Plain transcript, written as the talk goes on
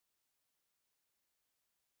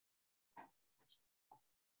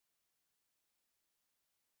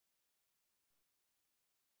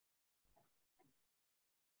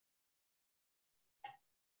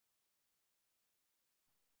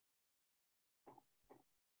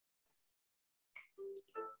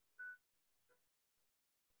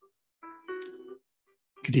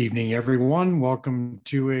Good evening, everyone. Welcome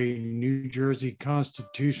to a New Jersey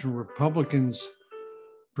Constitutional Republicans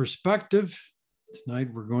perspective.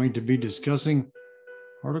 Tonight, we're going to be discussing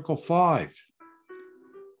Article 5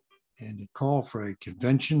 and a call for a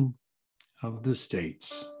convention of the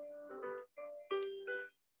states.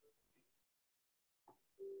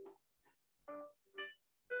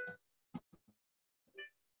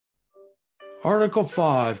 Article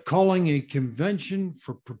 5, calling a convention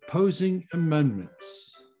for proposing amendments.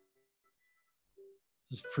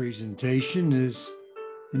 This presentation is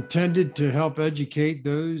intended to help educate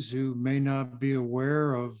those who may not be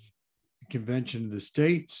aware of the Convention of the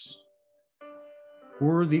States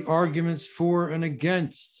or the arguments for and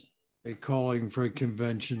against a calling for a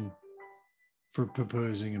convention for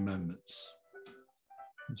proposing amendments.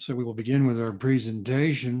 And so we will begin with our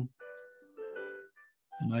presentation.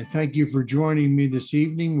 And I thank you for joining me this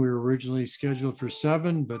evening. We were originally scheduled for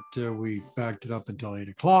 7, but we backed it up until 8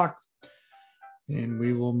 o'clock. And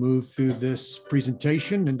we will move through this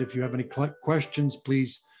presentation. And if you have any questions,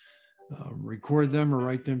 please record them or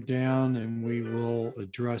write them down, and we will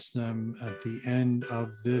address them at the end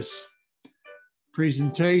of this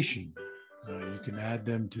presentation. You can add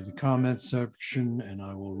them to the comments section, and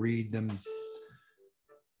I will read them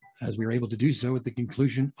as we are able to do so at the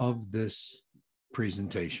conclusion of this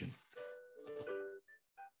presentation.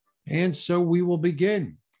 And so we will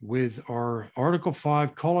begin with our Article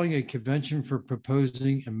 5, calling a convention for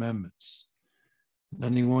proposing amendments.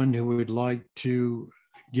 Anyone who would like to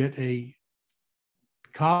get a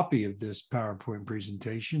copy of this PowerPoint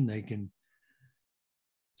presentation, they can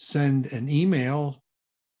send an email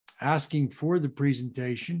asking for the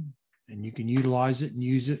presentation, and you can utilize it and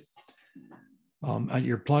use it at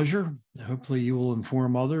your pleasure. Hopefully you will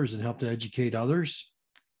inform others and help to educate others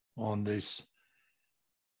on this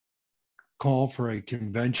call for a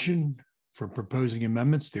convention for proposing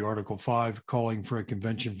amendments, the Article 5 calling for a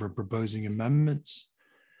convention for proposing amendments.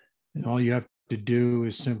 And all you have to do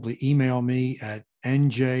is simply email me at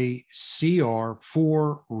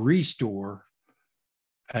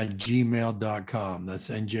njcr4restore@gmail.com. That's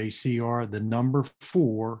NJCR, the number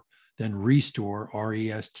 4, then restore,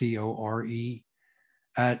 RESTORE,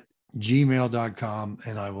 @gmail.com,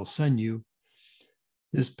 and I will send you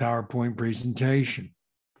this PowerPoint presentation.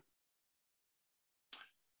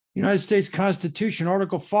 United States Constitution,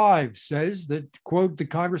 Article 5 says that, quote, the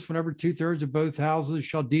Congress, whenever 2/3 of both houses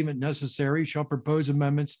shall deem it necessary, shall propose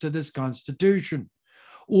amendments to this Constitution,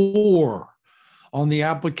 or on the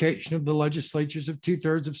application of the legislatures of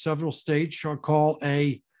 2/3 of several states shall call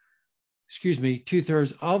a,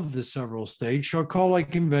 2/3 of the several states shall call a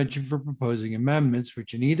convention for proposing amendments,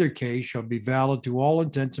 which in either case shall be valid to all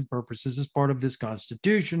intents and purposes as part of this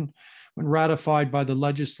Constitution, when ratified by the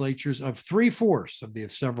legislatures of 3/4 of the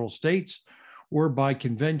several states, or by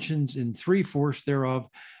conventions in 3/4 thereof,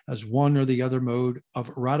 as one or the other mode of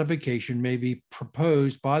ratification may be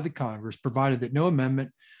proposed by the Congress, provided that no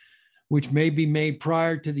amendment which may be made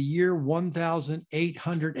prior to the year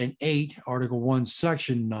 1808, Article 1,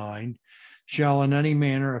 Section 9, shall in any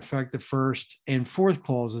manner affect the first and fourth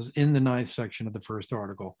clauses in the 9th section of the first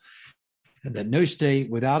article, and that no state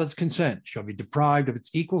without its consent shall be deprived of its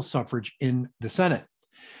equal suffrage in the Senate.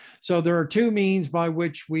 So there are two means by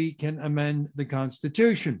which we can amend the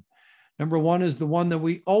Constitution. Number one is the one that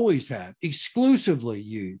we always have exclusively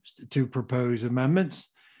used to propose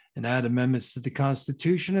amendments and add amendments to the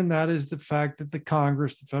Constitution, and that is the fact that the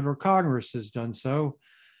Congress, the federal Congress, has done so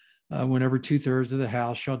whenever 2/3 of the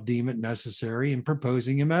House shall deem it necessary in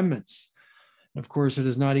proposing amendments. Of course, it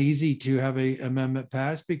is not easy to have an amendment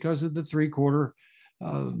passed because of the 3/4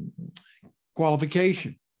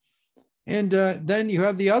 qualification. And then you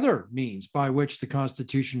have the other means by which the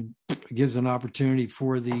Constitution gives an opportunity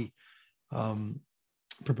for the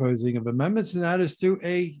proposing of amendments, and that is through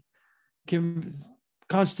a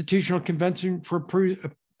constitutional convention for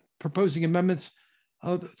proposing amendments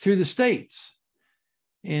through the states.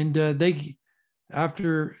 And they,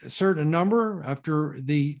 after a certain number, after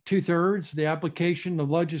the 2/3, the application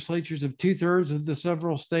of legislatures of 2/3 of the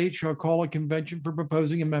several states shall call a convention for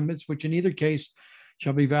proposing amendments, which in either case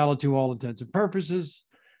shall be valid to all intents and purposes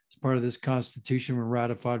as part of this Constitution when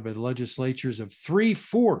ratified by the legislatures of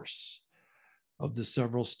 3/4 of the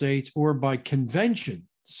several states, or by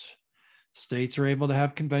conventions. States are able to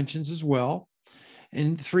have conventions as well,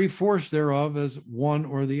 and 3/4 thereof, as one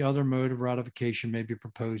or the other mode of ratification may be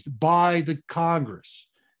proposed by the Congress.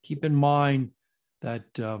 Keep in mind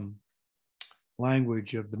that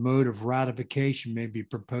language of the mode of ratification may be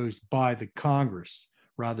proposed by the Congress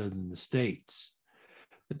rather than the states.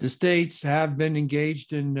 But the states have been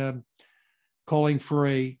engaged in calling for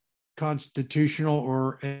a constitutional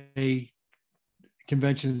or a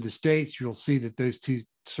convention of the states, you'll see that those two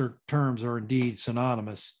terms are indeed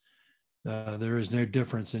synonymous. There is no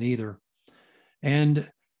difference in either. And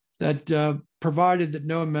that provided that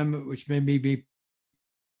no amendment which may be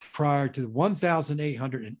prior to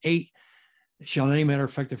 1808 shall in any manner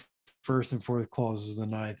affect the first and fourth clauses of the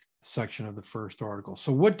ninth section of the first article.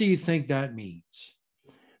 So what do you think that means?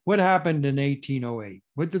 What happened in 1808?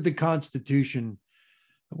 What did the Constitution,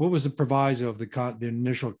 what was the proviso of the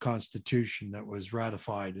initial Constitution that was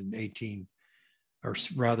ratified in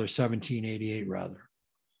 1788 rather,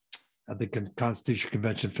 at the Constitutional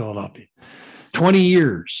Convention of Philadelphia? 20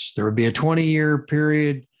 years. There would be a 20-year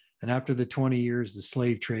period, and after the 20 years, the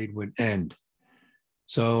slave trade would end.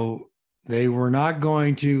 So they were not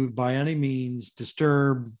going to, by any means,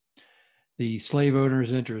 disturb the slave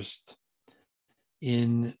owners' interest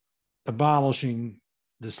in abolishing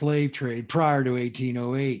the slave trade prior to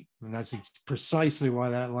 1808. And that's precisely why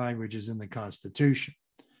that language is in the Constitution.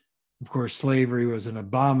 Of course, slavery was an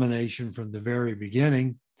abomination from the very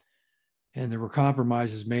beginning, and there were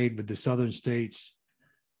compromises made with the southern states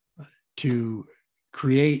to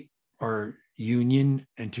create our union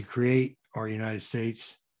and to create our United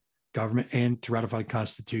States government and to ratify the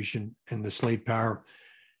Constitution, and the slave power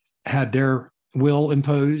had their will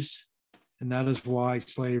imposed. And that is why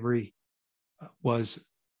slavery was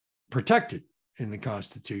protected in the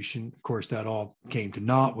Constitution. Of course, that all came to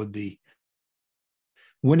naught with the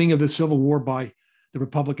winning of the Civil War by the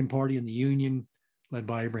Republican Party and the Union, led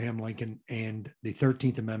by Abraham Lincoln, and the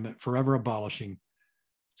 13th Amendment forever abolishing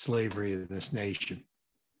slavery in this nation,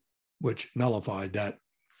 which nullified that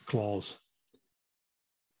clause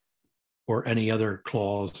or any other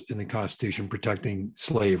clause in the Constitution protecting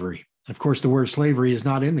slavery. Of course, the word slavery is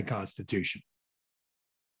not in the Constitution.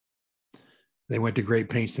 They went to great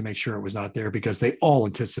pains to make sure it was not there because they all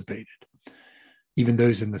anticipated, even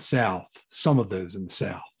those in the South, some of those in the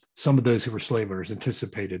South, some of those who were slave owners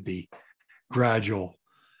anticipated the gradual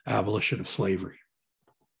abolition of slavery.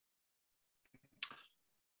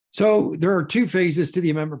 So there are two phases to the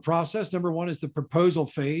amendment process. Number one is the proposal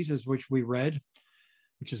phase, as which we read,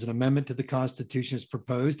 which is an amendment to the Constitution is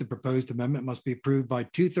proposed. The proposed amendment must be approved by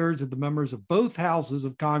 2/3 of the members of both houses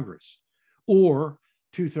of Congress, or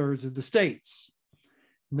 2/3 of the states.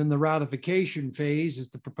 And then the ratification phase is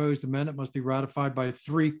the proposed amendment must be ratified by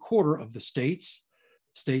 3/4 of the states.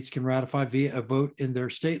 States can ratify via a vote in their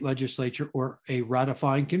state legislature or a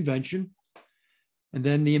ratifying convention. And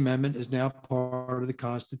then the amendment is now part of the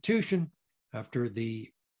Constitution after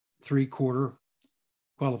the 3/4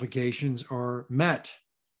 qualifications are met.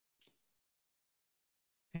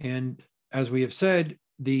 And as we have said,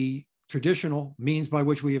 the traditional means by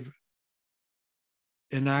which we have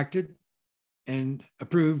enacted and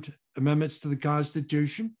approved amendments to the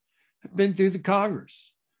Constitution have been through the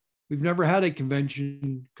Congress. We've never had a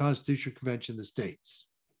convention, constitutional convention of the states.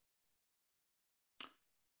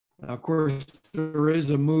 Now, of course, there is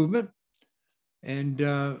a movement, and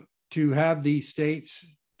to have the states,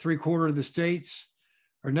 3/4 of the states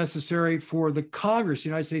are necessary for the Congress, the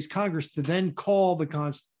United States Congress, to then call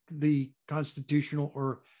the constitutional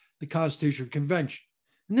or the Constitutional Convention.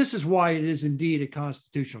 And this is why it is indeed a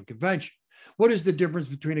constitutional convention. What is the difference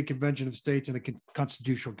between a convention of states and a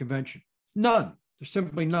constitutional convention? None. There's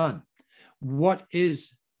simply none. What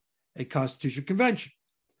is a constitutional convention?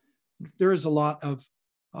 There is a lot of,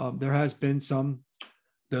 there have been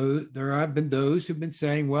those who've been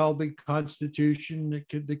saying, well, the Constitution,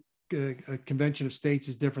 the Convention of States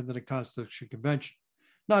is different than a constitutional convention.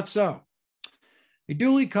 Not so. A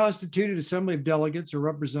duly constituted assembly of delegates or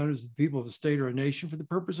representatives of the people of a state or a nation for the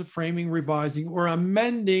purpose of framing, revising, or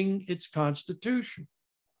amending its constitution.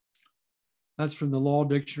 That's from the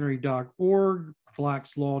lawdictionary.org,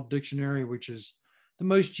 Black's Law Dictionary, which is the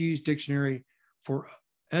most used dictionary for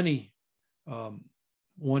any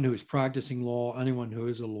one who is practicing law, anyone who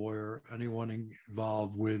is a lawyer, anyone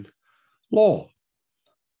involved with law.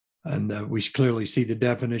 And we clearly see the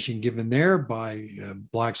definition given there by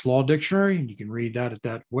Black's Law Dictionary, and you can read that at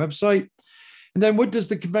that website. And then what does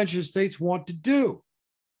the Convention of States want to do?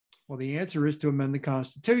 Well, the answer is to amend the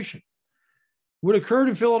Constitution. What occurred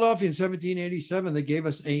in Philadelphia in 1787, they gave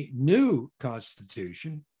us a new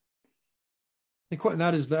Constitution. And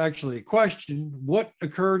that is actually a question. What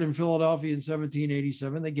occurred in Philadelphia in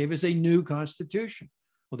 1787? They gave us a new Constitution.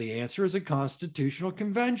 Well, the answer is a constitutional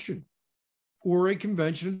convention, or a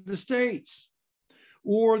convention of the states,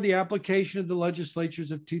 or the application of the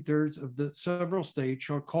legislatures of 2/3 of the several states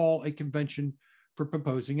shall call a convention for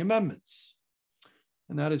proposing amendments.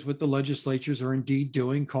 And that is what the legislatures are indeed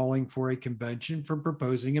doing, calling for a convention for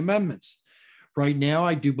proposing amendments. Right now,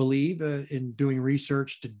 I do believe in doing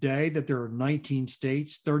research today that there are 19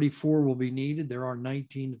 states, 34 will be needed. There are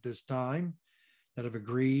 19 at this time that have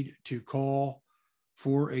agreed to call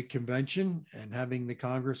for a convention and having the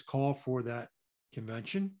Congress call for that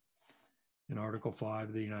convention in Article 5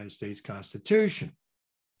 of the United States Constitution.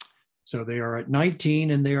 So they are at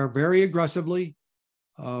 19 and they are very aggressively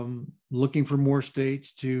looking for more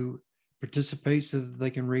states to participate so that they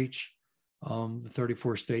can reach the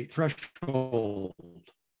 34 state threshold.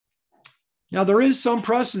 Now, there is some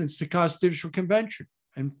precedence to constitutional convention,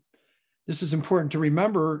 and this is important to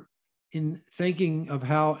remember in thinking of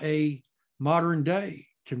how a modern day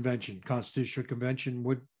convention, constitutional convention,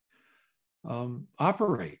 would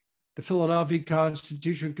operate. The Philadelphia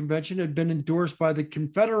Constitutional Convention had been endorsed by the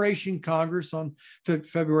Confederation Congress on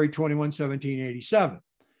February 21, 1787.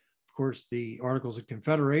 Of course, the Articles of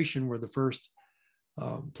Confederation were the first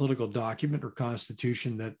political document or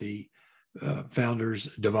constitution that the founders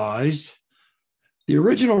devised. The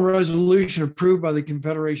original resolution approved by the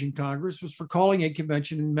Confederation Congress was for calling a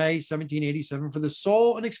convention in May 1787 for the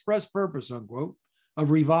sole and express purpose, unquote,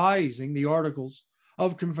 of revising the Articles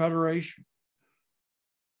of Confederation.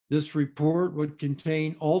 This report would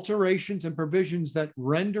contain alterations and provisions that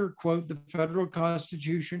render, quote, the federal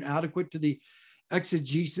constitution adequate to the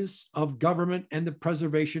exegesis of government and the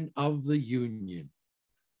preservation of the Union,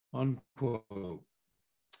 unquote.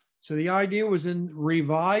 So the idea was in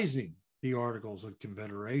revising the Articles of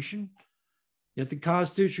Confederation, yet the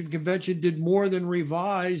Constitutional Convention did more than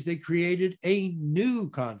revise. They created a new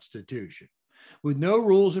constitution with no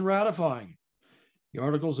rules in ratifying it. The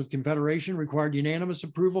Articles of Confederation required unanimous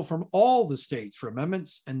approval from all the states for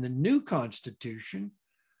amendments, and the new Constitution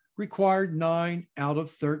required 9 out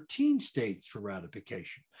of 13 states for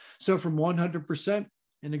ratification. So from 100%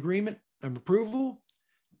 in agreement and approval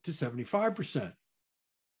to 75%.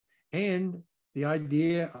 And the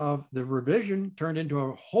idea of the revision turned into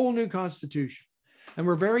a whole new Constitution. And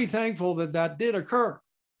we're very thankful that that did occur.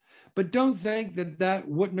 But don't think that that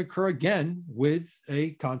wouldn't occur again with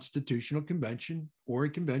a constitutional convention or a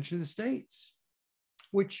convention of the states,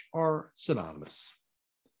 which are synonymous.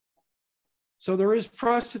 So there is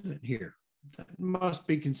precedent here that must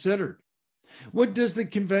be considered. What does the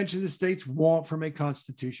Convention of the States want from a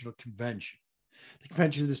constitutional convention? The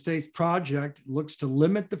Convention of the States project looks to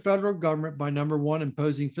limit the federal government by, number one,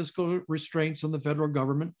 imposing fiscal restraints on the federal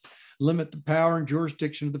government, limit the power and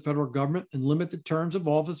jurisdiction of the federal government, and limit the terms of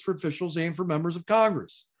office for officials and for members of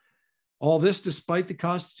Congress. All this despite the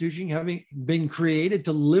Constitution having been created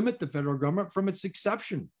to limit the federal government from its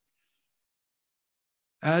exception.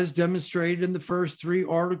 As demonstrated in the first 3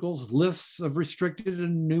 articles, lists of restricted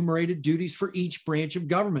and enumerated duties for each branch of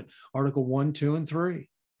government, Article 1, 2, and 3.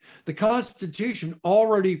 The Constitution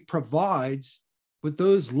already provides what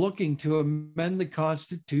those looking to amend the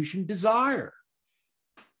Constitution desire.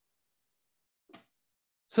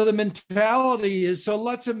 So the mentality is, so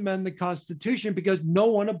let's amend the Constitution because no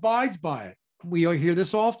one abides by it. We hear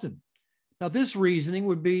this often. Now, this reasoning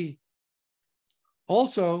would lead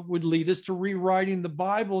us to rewriting the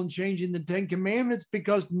Bible and changing the 10 Commandments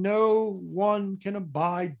because no one can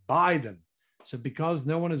abide by them. So because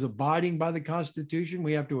no one is abiding by the Constitution,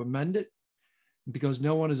 we have to amend it. And because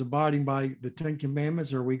no one is abiding by the 10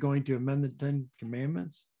 Commandments, are we going to amend the 10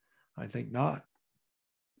 Commandments? I think not.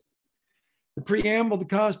 The preamble of the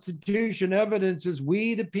Constitution evidences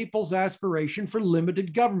we, the people's aspiration for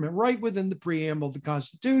limited government, right within the preamble of the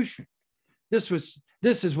Constitution. This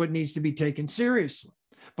is what needs to be taken seriously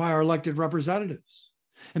by our elected representatives.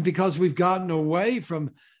 And because we've gotten away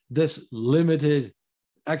from this limited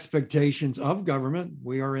expectations of government,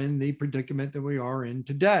 we are in the predicament that we are in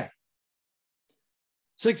today.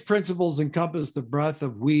 6 principles encompass the breadth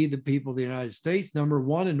of we, the people of the United States. Number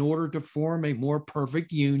 1, in order to form a more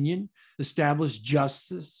perfect union, establish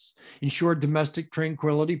justice, ensure domestic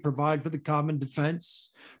tranquility, provide for the common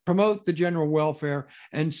defense, promote the general welfare,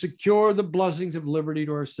 and secure the blessings of liberty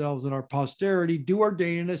to ourselves and our posterity, do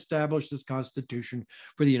ordain and establish this Constitution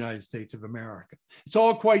for the United States of America. It's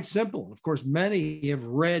all quite simple. Of course, many have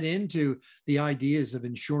read into the ideas of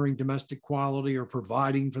ensuring domestic equality or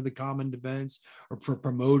providing for the common defense or for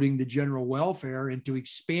promoting the general welfare into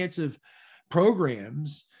expansive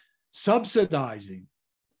programs subsidizing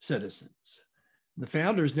citizens. The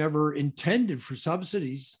founders never intended for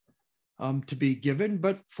subsidies to be given,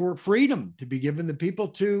 but for freedom to be given the people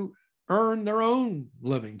to earn their own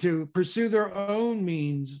living, to pursue their own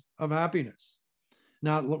means of happiness,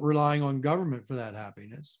 not relying on government for that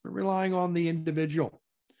happiness, but relying on the individual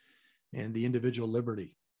and the individual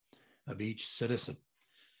liberty of each citizen.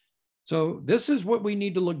 So this is what we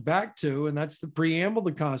need to look back to, and that's the preamble of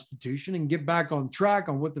the Constitution, and get back on track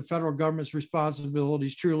on what the federal government's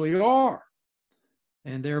responsibilities truly are.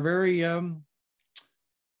 And they're very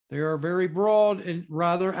broad and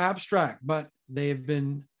rather abstract, but they have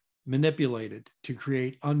been manipulated to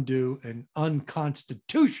create undue and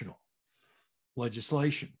unconstitutional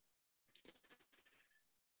legislation.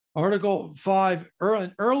 Article 5,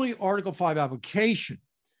 early Article 5 application.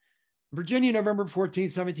 Virginia, November 14,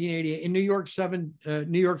 1788, in New York,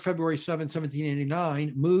 February 7,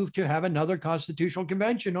 1789, moved to have another constitutional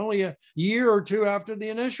convention only a year or two after the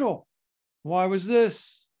initial. Why was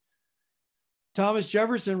this? Thomas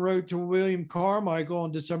Jefferson wrote to William Carmichael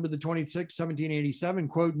on December the 26th, 1787,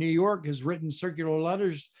 quote, New York has written circular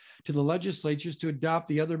letters to the legislatures to adopt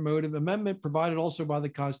the other mode of amendment provided also by the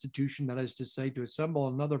Constitution, that is to say, to assemble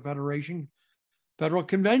another federal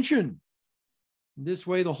convention. This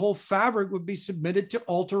way, the whole fabric would be submitted to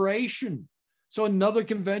alteration. So another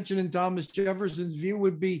convention, in Thomas Jefferson's view,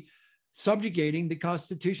 would be subjugating the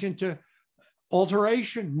Constitution to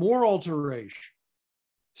alteration, more alteration,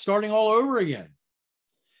 starting all over again.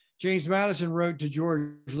 James Madison wrote to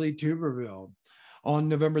George Lee Tuberville on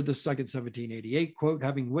November the 2nd, 1788, quote,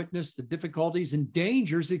 having witnessed the difficulties and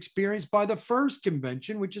dangers experienced by the first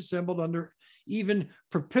convention, which assembled under even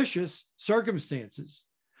propitious circumstances,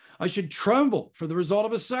 I should tremble for the result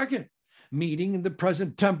of a second meeting in the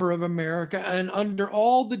present temper of America and under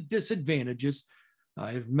all the disadvantages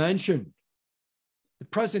I have mentioned. The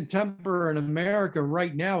present temper in America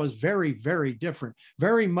right now is very, very different,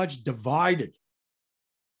 very much divided,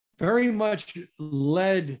 very much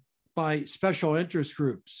led by special interest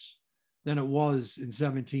groups than it was in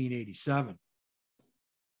 1787.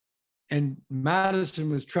 And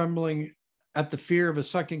Madison was trembling at the fear of a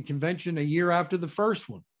second convention a year after the first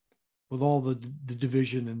one, with all the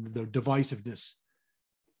division and the divisiveness.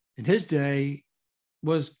 In his day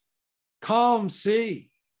was calm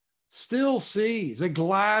sea, still seas, a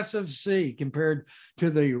glass of sea compared to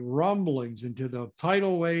the rumblings and to the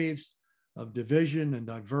tidal waves of division and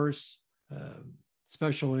diverse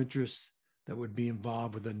special interests that would be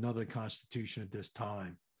involved with another constitution at this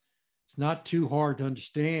time. It's not too hard to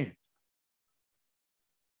understand.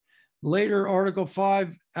 Later Article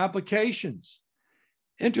 5 applications.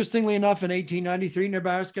 Interestingly enough, in 1893,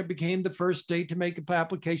 Nebraska became the first state to make an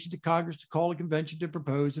application to Congress to call a convention to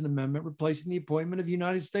propose an amendment replacing the appointment of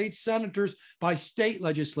United States senators by state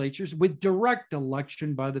legislatures with direct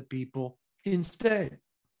election by the people instead.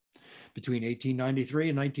 Between 1893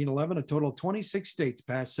 and 1911, a total of 26 states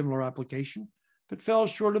passed similar application, but fell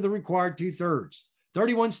short of the required 2/3.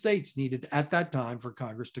 31 states needed at that time for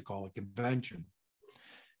Congress to call a convention.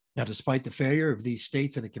 Now, despite the failure of these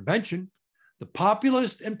states in a convention, the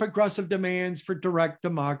populist and progressive demands for direct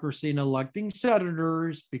democracy in electing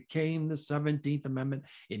senators became the 17th Amendment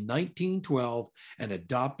in 1912 and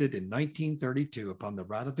adopted in 1932 upon the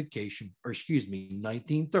ratification,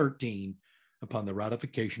 1913, upon the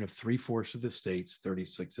ratification of 3/4 of the states,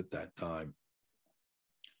 36 at that time.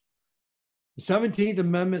 The 17th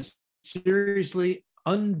Amendment seriously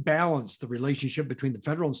unbalanced the relationship between the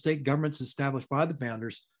federal and state governments established by the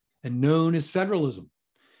founders and known as federalism.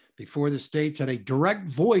 Before, the states had a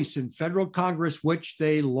direct voice in federal Congress, which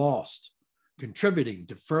they lost, contributing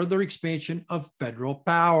to further expansion of federal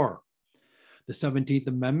power. The 17th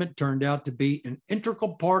Amendment turned out to be an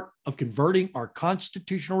integral part of converting our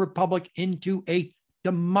constitutional republic into a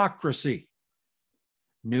democracy.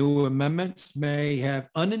 New amendments may have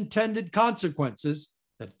unintended consequences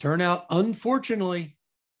that turn out, unfortunately,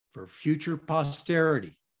 for future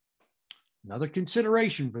posterity. Another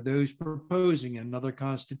consideration for those proposing another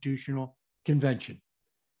constitutional convention.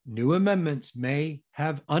 New amendments may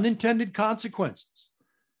have unintended consequences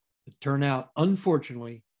that turn out,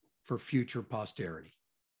 unfortunately, for future posterity.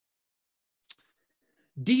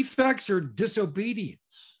 Defects or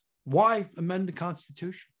disobedience. Why amend the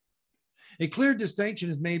Constitution? A clear distinction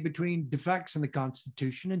is made between defects in the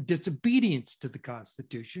Constitution and disobedience to the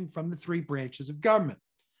Constitution from the three branches of government.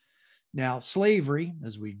 Now, slavery,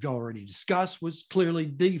 as we've already discussed, was clearly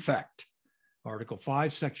defect. Article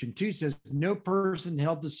 5, Section 2 says, no person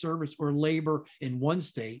held to service or labor in one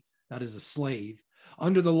state, that is a slave,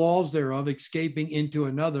 under the laws thereof, escaping into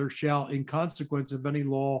another, shall, in consequence of any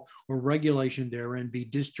law or regulation therein, be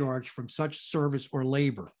discharged from such service or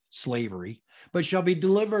labor, slavery, but shall be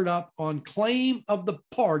delivered up on claim of the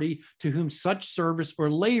party to whom such service or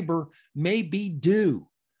labor may be due.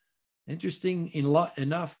 Interesting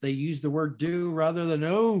enough, they use the word due rather than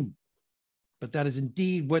own, but that is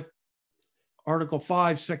indeed what Article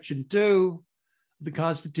 5, Section 2 of the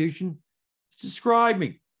Constitution is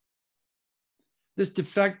describing. This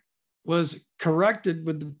defect was corrected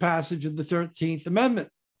with the passage of the 13th Amendment.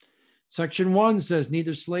 Section 1 says,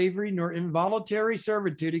 neither slavery nor involuntary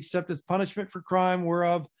servitude, except as punishment for crime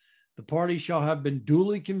whereof the party shall have been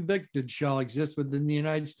duly convicted, shall exist within the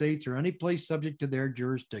United States or any place subject to their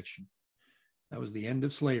jurisdiction. That was the end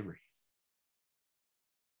of slavery.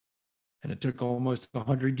 And it took almost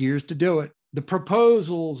 100 years to do it. The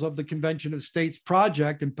proposals of the Convention of States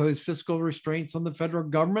project impose fiscal restraints on the federal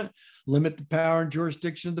government, limit the power and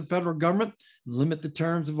jurisdiction of the federal government, limit the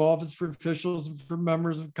terms of office for officials and for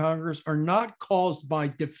members of Congress, are not caused by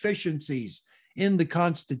deficiencies in the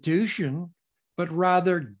Constitution, but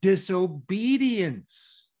rather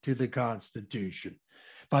disobedience to the Constitution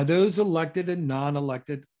by those elected and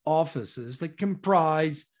non-elected offices that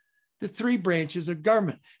comprise the three branches of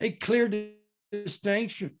government. A clear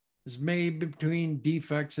distinction is made between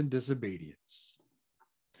defects and disobedience.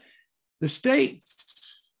 The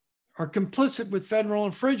states are complicit with federal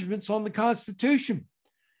infringements on the Constitution.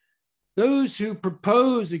 Those who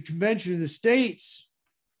propose a convention of the states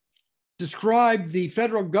describe the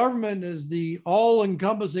federal government as the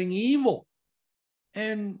all-encompassing evil,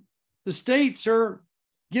 and the states are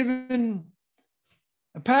given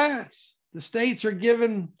a pass. The states are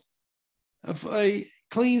given a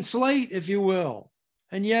clean slate, if you will.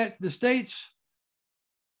 And yet the states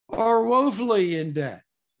are woefully in debt,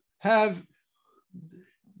 have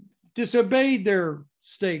disobeyed their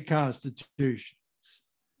state constitutions,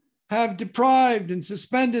 have deprived and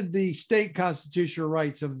suspended the state constitutional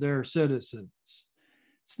rights of their citizens.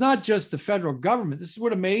 It's not just the federal government. This is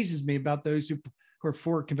what amazes me about those who are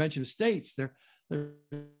for Convention of States. They're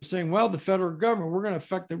saying, well, the federal government, we're going to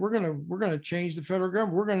affect it. We're going to change the federal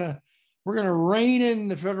government. We're going to rein in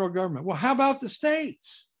the federal government. Well, how about the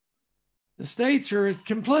states? The states are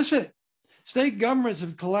complicit. State governments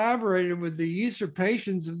have collaborated with the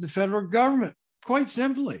usurpations of the federal government, quite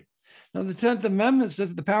simply. Now, the 10th Amendment says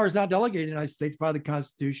that the power is not delegated in the United States by the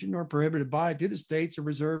Constitution nor prohibited by it to the states or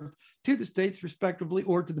reserved to the states respectively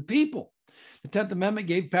or to the people. The 10th Amendment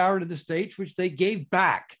gave power to the states, which they gave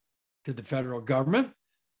back to the federal government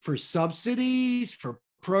for subsidies, for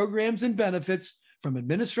programs and benefits from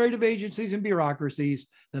administrative agencies and bureaucracies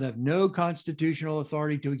that have no constitutional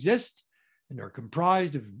authority to exist and are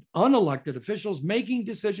comprised of unelected officials making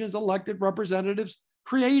decisions elected representatives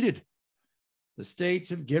created. The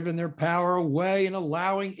states have given their power away in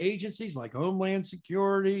allowing agencies like Homeland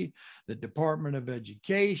Security, the Department of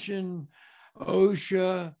Education,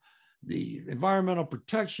 OSHA, the Environmental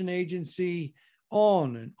Protection Agency,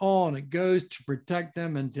 on and on it goes, to protect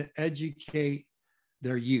them and to educate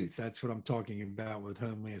their youth. That's what I'm talking about with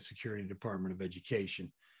Homeland Security and Department of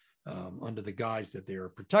Education, under the guise that they are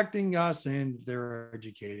protecting us and they're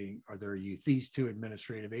educating their youth. These two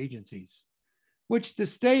administrative agencies, which the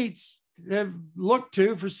states have looked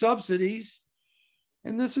to for subsidies,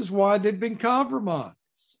 and this is why they've been compromised.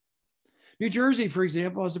 New Jersey, for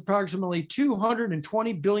example, has approximately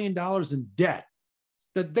 $220 billion in debt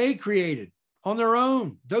that they created on their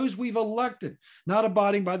own, those we've elected, not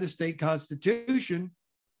abiding by the state constitution,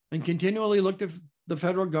 and continually look to the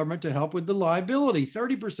federal government to help with the liability.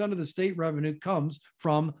 30% of the state revenue comes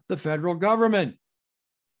from the federal government.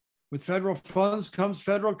 With federal funds comes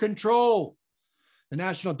federal control. The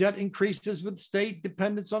national debt increases with state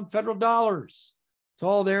dependence on federal dollars. It's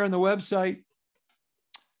all there on the website.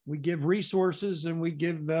 We give resources and we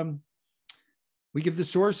give the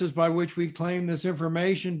sources by which we claim this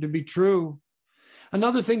information to be true.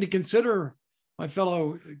 Another thing to consider, my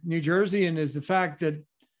fellow New Jerseyan, is the fact that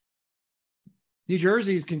New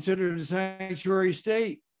Jersey is considered a sanctuary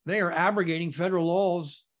state. They are abrogating federal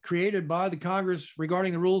laws created by the Congress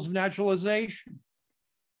regarding the rules of naturalization.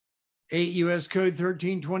 8 U.S. Code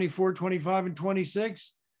 13, 24, 25, and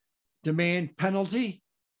 26 demand penalty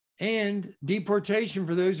and deportation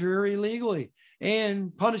for those who are illegally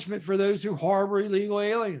and punishment for those who harbor illegal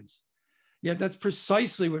aliens. Yet that's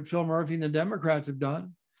precisely what Phil Murphy and the Democrats have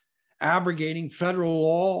done, abrogating federal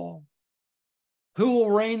law. Who will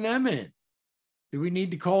rein them in? Do we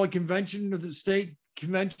need to call a convention of the state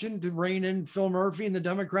convention to rein in Phil Murphy and the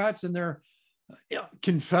Democrats and their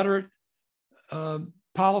Confederate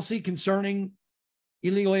policy concerning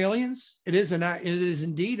illegal aliens? It is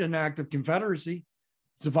indeed an act of confederacy.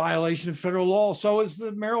 It's a violation of federal law. So is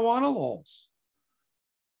the marijuana laws.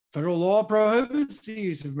 Federal law prohibits the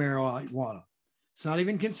use of marijuana. It's not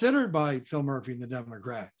even considered by Phil Murphy and the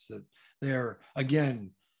Democrats that they're,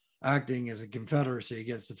 again, acting as a confederacy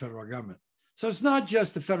against the federal government. So it's not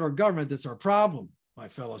just the federal government that's our problem, my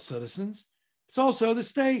fellow citizens. It's also the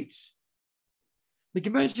states. The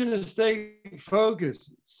Convention of States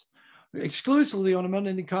focuses exclusively on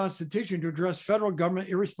amending the Constitution to address federal government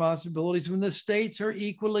irresponsibilities when the states are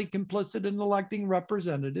equally complicit in electing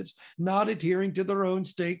representatives, not adhering to their own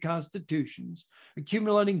state constitutions,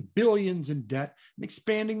 accumulating billions in debt, and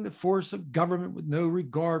expanding the force of government with no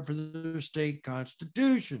regard for their state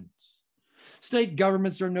constitutions. State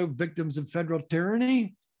governments are no victims of federal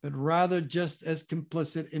tyranny, but rather just as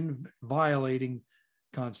complicit in violating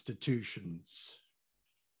constitutions.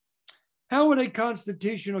 How would a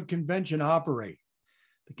constitutional convention operate?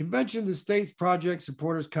 The Convention of the States Project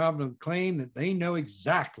supporters confidently claim that they know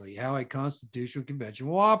exactly how a constitutional convention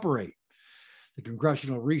will operate. The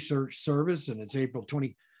Congressional Research Service in its April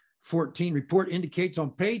 2014 report indicates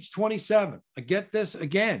on page 27, get this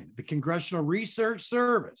again, the Congressional Research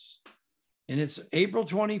Service in its April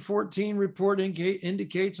 2014 report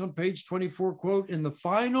indicates on page 24, quote, in the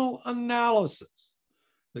final analysis,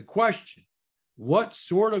 the question, what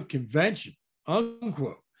sort of convention,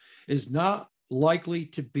 unquote, is not likely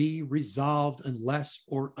to be resolved unless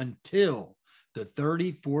or until the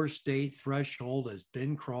 34 state threshold has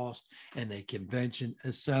been crossed and a convention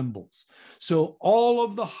assembles. So all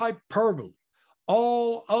of the hyperbole,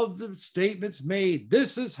 all of the statements made,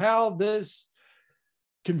 this is how this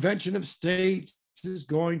convention of states is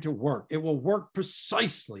going to work. It will work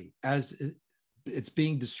precisely as it's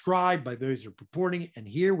being described by those who are purporting it. And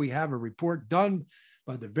here we have a report done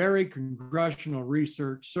by the very Congressional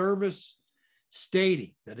Research Service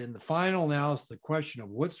stating that in the final analysis, the question of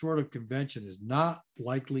what sort of convention is not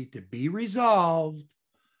likely to be resolved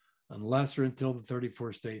unless or until the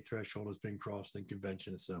 34 state threshold has been crossed and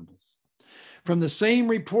convention assembles. From the same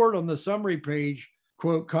report on the summary page,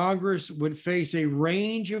 quote, Congress would face a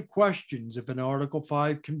range of questions if an Article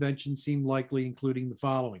 5 convention seemed likely, including the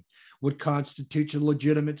following. What constitutes a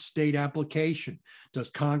legitimate state application? Does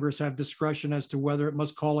Congress have discretion as to whether it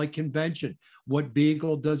must call a convention? What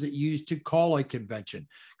vehicle does it use to call a convention?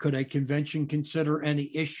 Could a convention consider any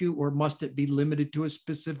issue or must it be limited to a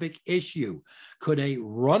specific issue? Could a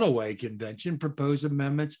runaway convention propose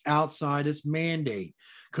amendments outside its mandate?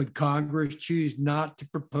 Could Congress choose not to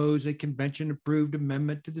propose a convention-approved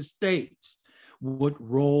amendment to the states? What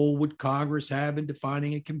role would Congress have in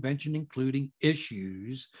defining a convention, including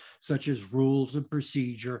issues such as rules of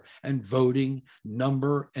procedure and voting,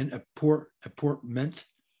 number and apportionment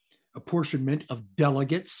of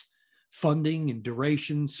delegates, funding and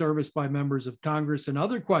duration, service by members of Congress, and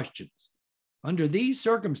other questions? Under these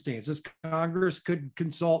circumstances, Congress could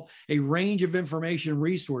consult a range of information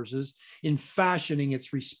resources in fashioning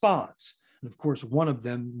its response. And of course, one of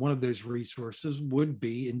those resources would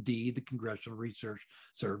be indeed the Congressional Research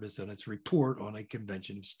Service and its report on a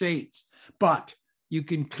convention of states. But you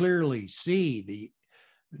can clearly see the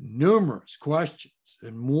numerous questions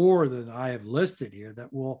and more than I have listed here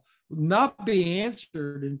that will not be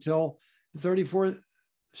answered until the 34th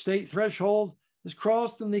state threshold is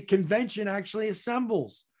crossed and the convention actually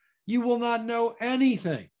assembles. You will not know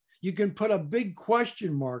anything. You can put a big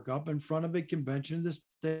question mark up in front of a convention of the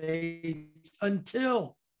states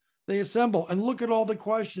until they assemble. And look at all the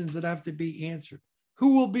questions that have to be answered.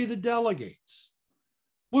 Who will be the delegates?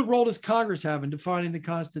 What role does Congress have in defining the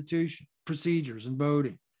Constitution, procedures, and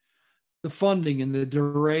voting? The funding and the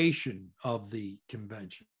duration of the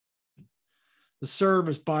convention. The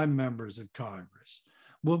service by members of Congress.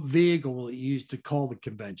 What vehicle will it use to call the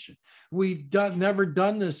convention? We've never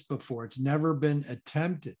done this before. It's never been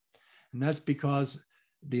attempted. And that's because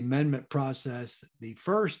the amendment process, the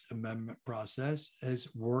first amendment process, has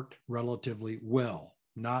worked relatively well.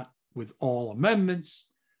 Not with all amendments,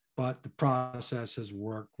 but the process has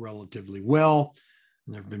worked relatively well.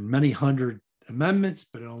 And there have been many hundred amendments,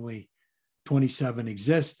 but only 27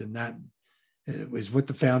 exist. And that is what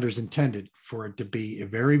the founders intended, for it to be a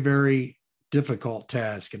very, very difficult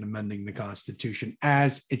task in amending the Constitution,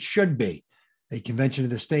 as it should be. A convention of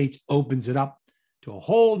the states opens it up to a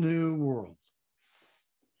whole new world.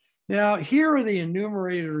 Now, here are the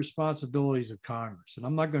enumerated responsibilities of Congress, and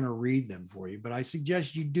I'm not going to read them for you, but I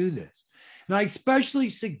suggest you do this. And I especially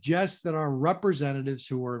suggest that our representatives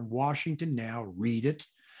who are in Washington now read it,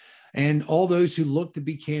 and all those who look to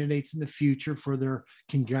be candidates in the future for their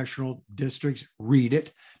congressional districts read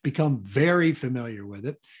it, become very familiar with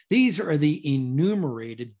it. These are the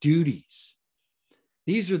enumerated duties.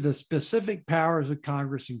 These are the specific powers of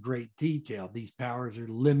Congress in great detail. These powers are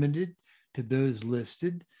limited to those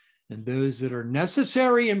listed and those that are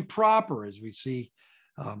necessary and proper, as we see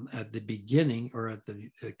at the beginning or at the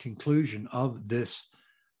conclusion of this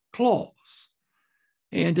clause.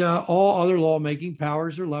 And all other lawmaking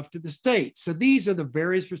powers are left to the states. So these are the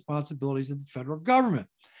various responsibilities of the federal government.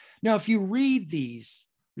 Now, if you read these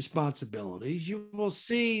responsibilities, you will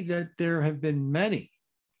see that there have been many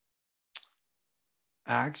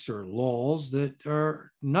acts or laws that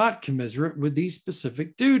are not commensurate with these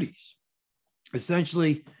specific duties.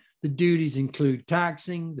 Essentially, the duties include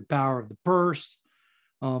taxing, the power of the purse,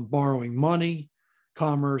 borrowing money,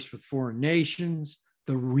 commerce with foreign nations,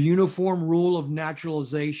 the uniform rule of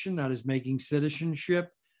naturalization, that is making citizenship,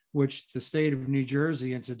 which the state of New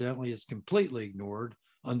Jersey, incidentally, is completely ignored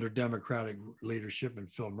under Democratic leadership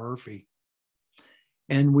and Phil Murphy.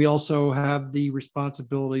 And we also have the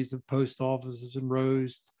responsibilities of post offices and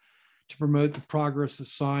roads to promote the progress of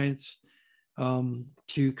science,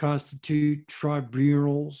 to constitute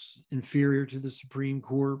tribunals inferior to the Supreme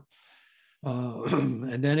Court.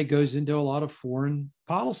 And then it goes into a lot of foreign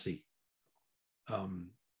policy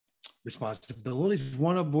responsibilities,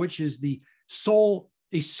 one of which is the sole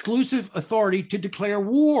exclusive authority to declare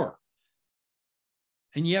war.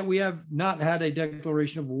 And yet we have not had a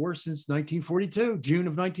declaration of war since 1942, June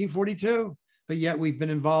of 1942. But yet we've been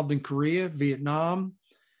involved in Korea, Vietnam.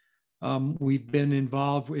 We've been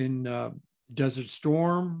involved in Desert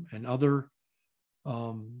Storm and other,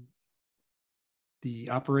 the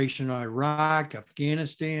operation in Iraq,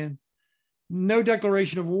 Afghanistan. No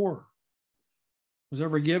declaration of war was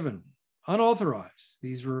ever given, unauthorized.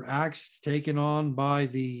 These were acts taken on by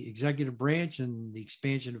the executive branch, and the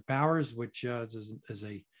expansion of powers, which is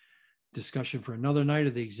a discussion for another night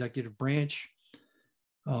of the executive branch,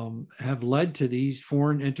 have led to these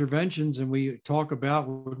foreign interventions. And we talk about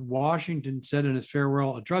what Washington said in his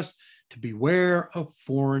farewell address, to beware of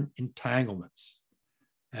foreign entanglements,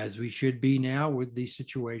 as we should be now with the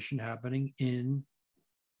situation happening in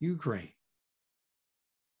Ukraine.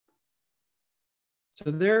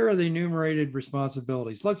 So there are the enumerated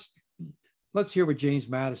responsibilities. Let's hear what James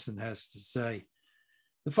Madison has to say.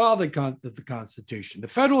 The father of the Constitution. The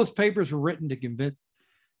Federalist Papers were written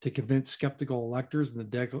to convince skeptical electors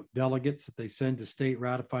and the delegates that they send to state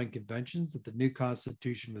ratifying conventions that the new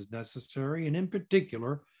Constitution was necessary, and in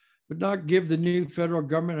particular, would not give the new federal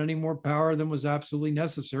government any more power than was absolutely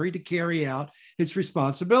necessary to carry out its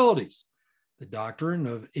responsibilities. The doctrine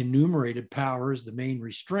of enumerated powers, the main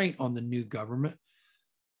restraint on the new government,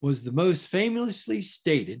 was the most famously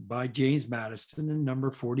stated by James Madison in number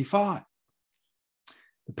 45.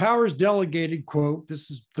 The powers delegated, quote, this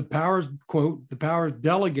is the powers, quote, the powers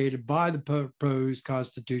delegated by the proposed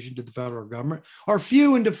Constitution to the federal government are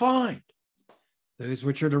few and defined. Those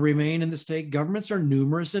which are to remain in the state governments are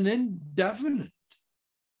numerous and indefinite.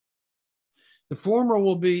 The former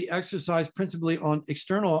will be exercised principally on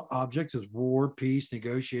external objects as war, peace,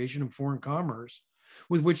 negotiation, and foreign commerce,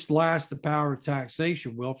 with which last the power of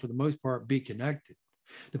taxation will, for the most part, be connected.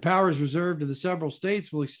 The powers reserved to the several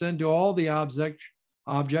states will extend to all the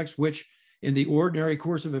objects which, in the ordinary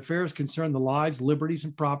course of affairs, concern the lives, liberties,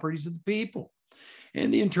 and properties of the people,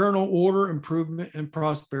 and the internal order, improvement, and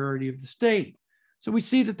prosperity of the state. So we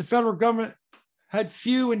see that the federal government had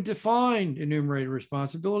few and defined enumerated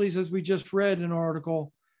responsibilities, as we just read in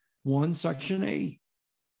Article 1, Section 8.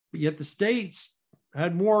 But yet the states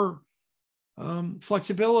had more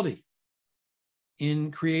flexibility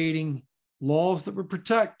in creating laws that would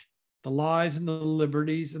protect the lives and the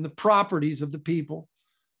liberties and the properties of the people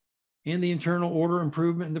and the internal order,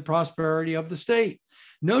 improvement, and the prosperity of the state.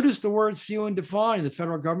 Notice the words few and defined. The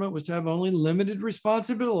federal government was to have only limited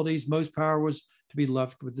responsibilities. Most power was to be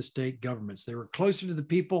left with the state governments. They were closer to the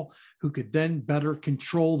people who could then better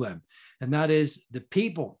control them. And that is the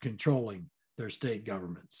people controlling their state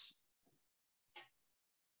governments.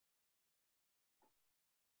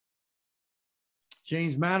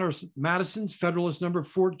 James Madison's Federalist number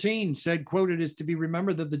 14 said, quote, it is to be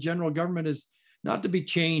remembered that the general government is not to be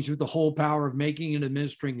changed with the whole power of making and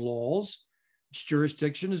administering laws. Its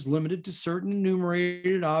jurisdiction is limited to certain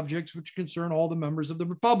enumerated objects which concern all the members of the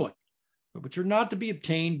republic, but which are not to be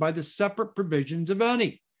obtained by the separate provisions of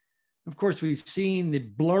any. Of course, we've seen the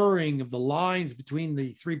blurring of the lines between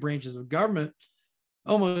the three branches of government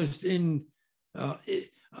almost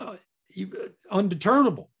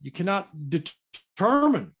undeterminable. You cannot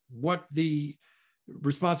determine what the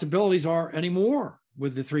responsibilities are anymore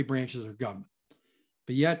with the three branches of government.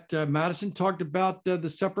 But yet Madison talked about the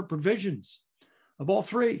separate provisions of all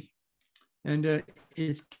three. And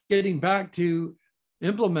it's getting back to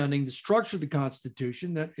implementing the structure of the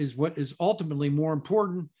Constitution that is what is ultimately more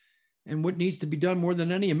important and what needs to be done more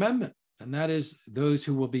than any amendment. And that is those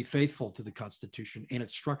who will be faithful to the Constitution and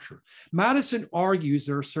its structure. Madison argues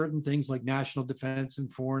there are certain things like national defense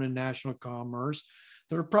and foreign and national commerce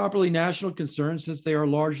that are properly national concerns, since they are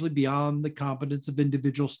largely beyond the competence of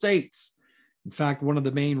individual states. In fact, one of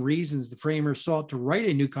the main reasons the framers sought to write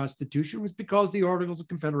a new constitution was because the Articles of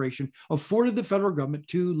Confederation afforded the federal government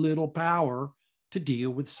too little power to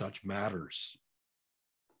deal with such matters.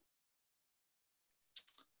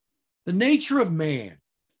 The nature of man,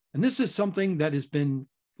 and this is something that has been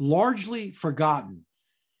largely forgotten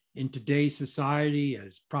in today's society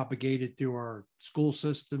as propagated through our school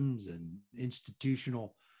systems and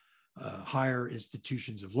institutional higher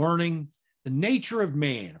institutions of learning. The nature of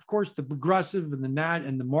man. Of course, the progressive and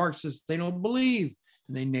the Marxists, they don't believe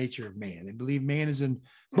in the nature of man. They believe man is a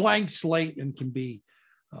blank slate and can be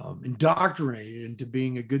indoctrinated into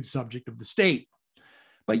being a good subject of the state.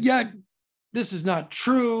 But yet, this is not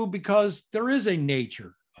true because there is a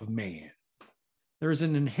nature of man. There is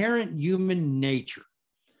an inherent human nature.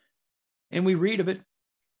 And we read of it,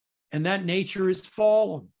 and that nature is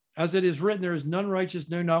fallen. As it is written, there is none righteous,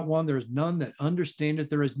 no, not one. There is none that understandeth.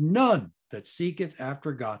 There is none that seeketh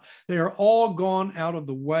after God. They are all gone out of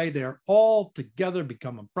the way. They are all together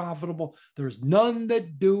become unprofitable. There is none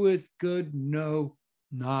that doeth good, no,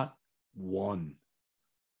 not one.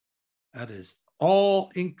 That is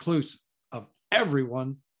all inclusive of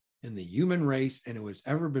everyone in the human race and who has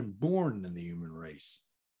ever been born in the human race.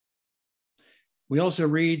 We also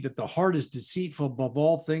read that the heart is deceitful above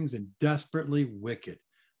all things and desperately wicked.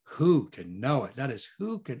 Who can know it? That is,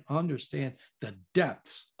 who can understand the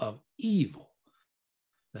depths of evil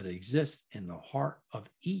that exist in the heart of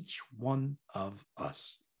each one of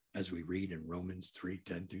us, as we read in Romans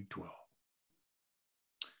 3:10 through 12.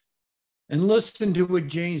 And listen to what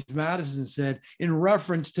James Madison said in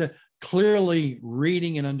reference to clearly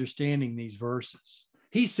reading and understanding these verses.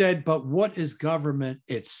 He said, "But what is government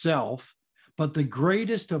itself, but the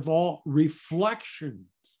greatest of all reflections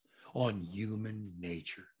on human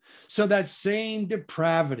nature?" So that same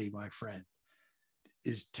depravity, my friend,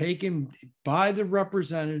 is taken by the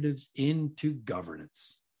representatives into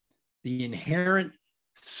governance. The inherent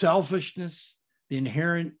selfishness, the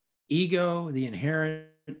inherent ego, the inherent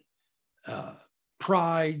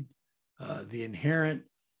pride, the inherent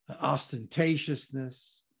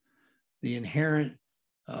ostentatiousness, the inherent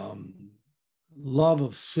love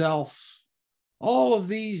of self, all of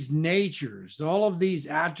these natures, all of these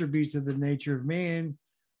attributes of the nature of man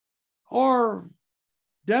are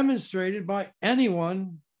demonstrated by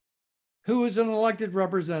anyone who is an elected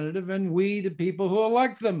representative, and we, the people who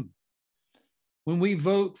elect them. When we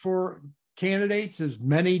vote for candidates, as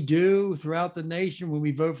many do throughout the nation, when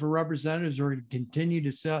we vote for representatives, we're going to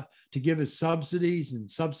continue to give us subsidies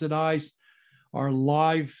and subsidize our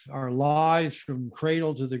lives from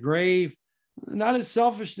cradle to the grave. And that is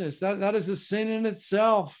selfishness. That is a sin in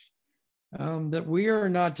itself. That we are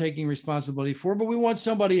not taking responsibility for, but we want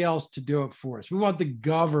somebody else to do it for us. We want the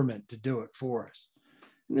government to do it for us.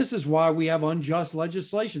 And this is why we have unjust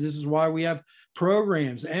legislation. This is why we have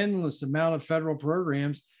programs, endless amount of federal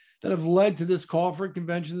programs that have led to this call for a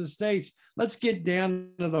convention of the states. Let's get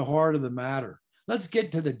down to the heart of the matter. Let's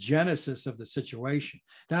get to the genesis of the situation.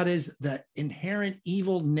 That is the inherent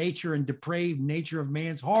evil nature and depraved nature of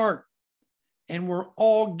man's heart. And we're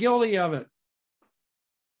all guilty of it.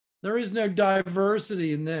 There is no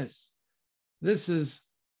diversity in this. This is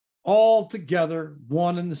all together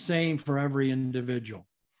one and the same for every individual.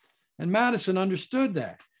 And Madison understood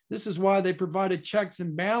that. This is why they provided checks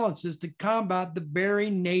and balances to combat the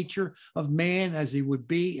very nature of man as he would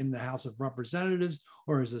be in the House of Representatives,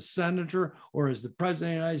 or as a senator, or as the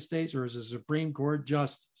president of the United States, or as a Supreme Court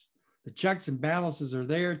justice. The checks and balances are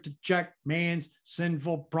there to check man's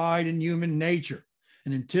sinful pride and human nature.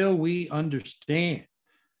 And until we understand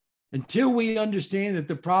that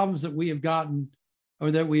the problems that we have gotten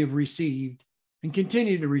or that we have received and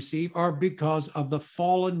continue to receive are because of the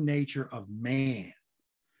fallen nature of man.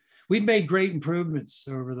 We've made great improvements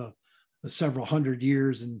over the several hundred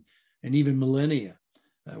years and even millennia.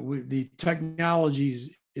 The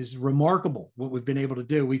technology is remarkable what we've been able to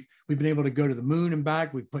do. We've been able to go to the moon and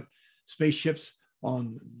back. We've put spaceships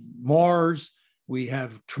on Mars. We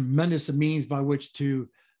have tremendous means by which to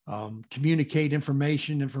communicate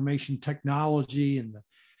information technology, and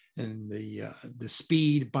the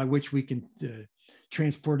speed by which we can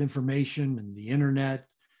transport information, and the internet,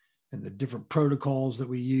 and the different protocols that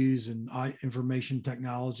we use in information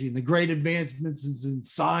technology, and the great advancements in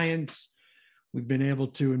science. We've been able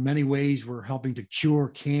to, in many ways, we're helping to cure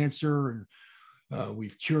cancer, and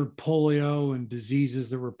we've cured polio and diseases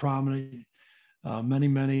that were prominent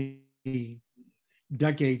many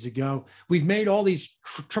decades ago. We've made all these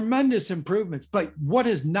tremendous improvements, but what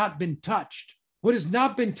has not been touched? What has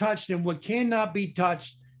not been touched and what cannot be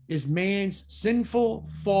touched is man's sinful,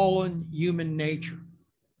 fallen human nature.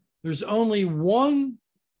 There's only one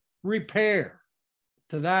repair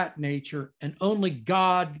to that nature, and only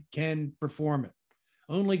God can perform it.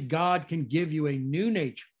 Only God can give you a new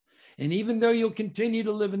nature. And even though you'll continue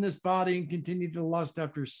to live in this body and continue to lust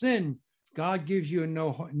after sin, God gives you a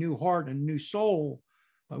new heart and a new soul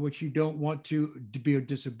by which you don't want to be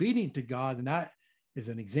disobedient to God. And that is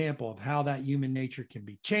an example of how that human nature can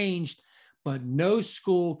be changed. But no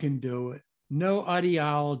school can do it. No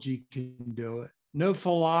ideology can do it. No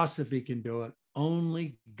philosophy can do it.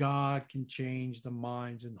 Only God can change the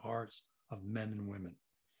minds and hearts of men and women.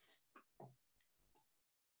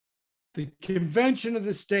 The Convention of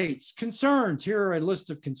the States concerns. Here are a list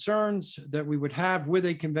of concerns that we would have with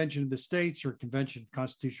a Convention of the States, or convention,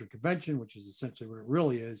 constitutional convention, which is essentially what it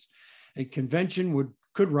really is. A convention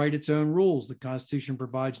could write its own rules. The Constitution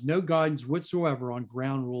provides no guidance whatsoever on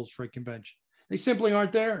ground rules for a convention. They simply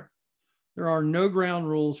aren't there. There are no ground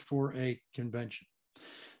rules for a convention.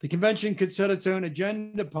 The convention could set its own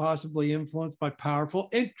agenda, possibly influenced by powerful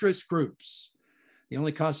interest groups. The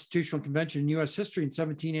only constitutional convention in U.S. history in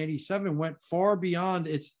 1787 went far beyond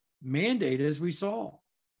its mandate, as we saw.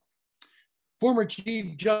 Former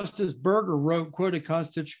Chief Justice Berger wrote, quote, a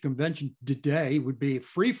constitutional convention today would be a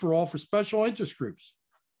free-for-all for special interest groups.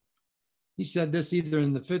 He said this either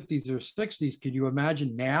in the 50s or 60s. Could you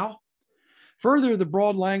imagine now? Further, the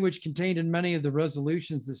broad language contained in many of the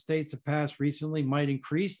resolutions the states have passed recently might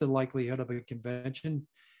increase the likelihood of a convention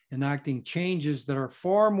enacting changes that are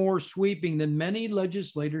far more sweeping than many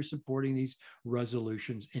legislators supporting these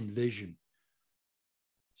resolutions envision.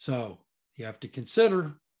 So you have to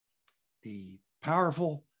consider the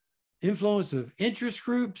powerful influence of interest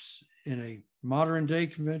groups in a modern day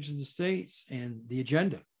convention of the states and the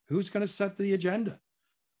agenda. Who's going to set the agenda?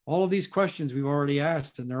 All of these questions we've already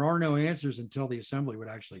asked, and there are no answers until the assembly would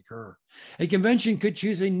actually occur. A convention could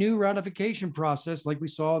choose a new ratification process like we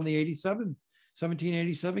saw in the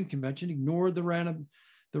 1787 convention, ignored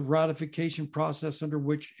the ratification process under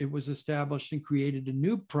which it was established and created a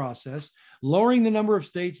new process, lowering the number of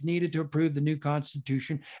states needed to approve the new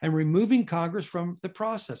Constitution and removing Congress from the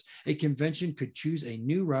process. A convention could choose a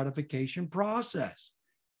new ratification process.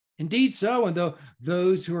 Indeed so, and though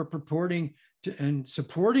those who are purporting to and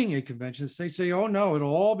supporting a convention, they say, oh no,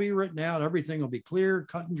 it'll all be written out, everything will be clear,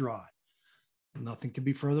 cut and dry. Nothing could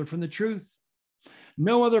be further from the truth.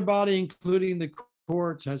 No other body, including the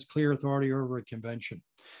courts, has clear authority over a convention.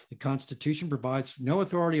 The Constitution provides no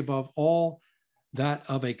authority above all that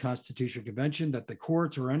of a constitutional convention, that the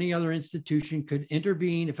courts or any other institution could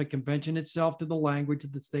intervene if a convention itself did the language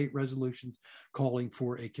of the state resolutions calling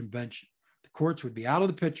for a convention. The courts would be out of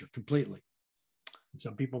the picture completely. And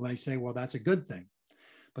some people may say, well, that's a good thing.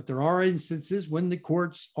 But there are instances when the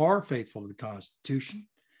courts are faithful to the Constitution.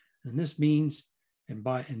 And this means,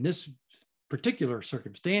 in this particular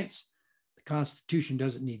circumstance, the Constitution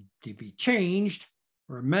doesn't need to be changed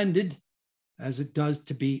or amended as it does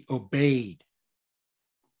to be obeyed.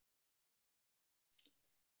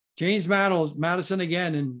 James Madison,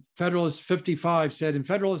 again, in Federalist 55, said, in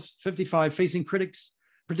Federalist 55, facing critics'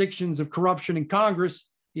 predictions of corruption in Congress,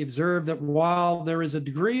 he observed that while there is a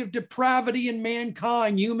degree of depravity in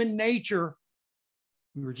mankind, human nature,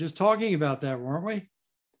 we were just talking about that, weren't we?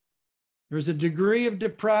 There's a degree of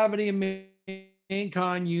depravity in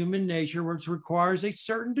mankind, human nature, which requires a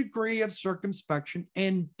certain degree of circumspection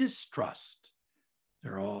and distrust.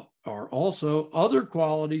 There are also other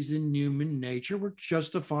qualities in human nature which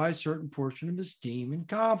justify a certain portion of esteem and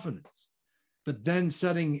confidence. But then,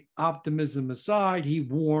 setting optimism aside, he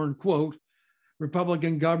warned, quote,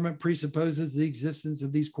 Republican government presupposes the existence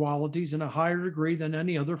of these qualities in a higher degree than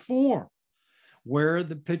any other form, where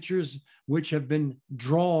the pictures which have been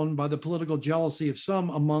drawn by the political jealousy of some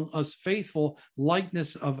among us faithful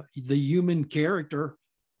likeness of the human character,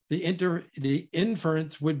 the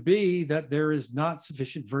inference would be that there is not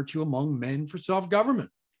sufficient virtue among men for self-government,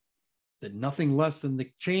 that nothing less than the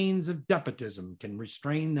chains of despotism can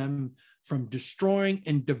restrain them from destroying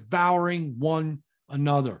and devouring one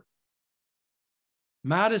another.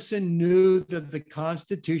 Madison knew that the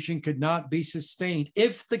Constitution could not be sustained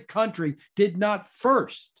if the country did not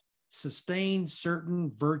first sustain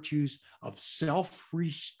certain virtues of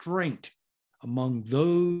self-restraint among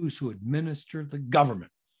those who administer the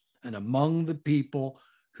government and among the people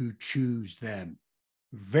who choose them.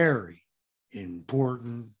 Very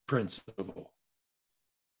important principle.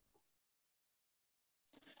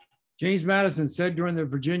 James Madison said during the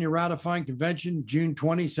Virginia Ratifying Convention, June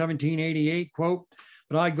 20, 1788, quote,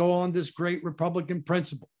 but I go on this great Republican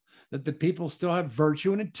principle that the people still have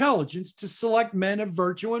virtue and intelligence to select men of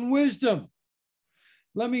virtue and wisdom.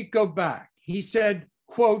 Let me go back. He said,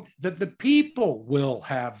 quote, that the people will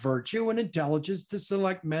have virtue and intelligence to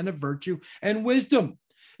select men of virtue and wisdom.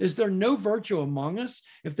 Is there no virtue among us?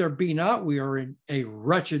 If there be not, we are in a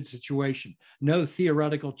wretched situation. No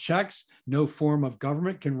theoretical checks, no form of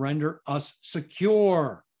government can render us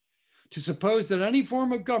secure. To suppose that any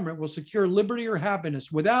form of government will secure liberty or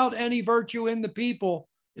happiness without any virtue in the people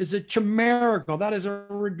is a chimerical. That is a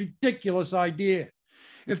ridiculous idea.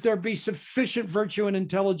 If there be sufficient virtue and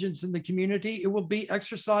intelligence in the community, it will be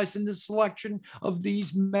exercised in the selection of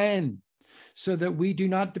these men, so that we do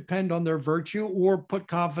not depend on their virtue or put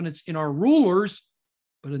confidence in our rulers,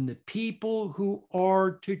 but in the people who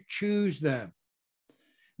are to choose them.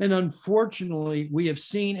 And unfortunately, we have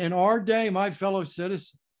seen in our day, my fellow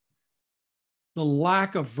citizens, the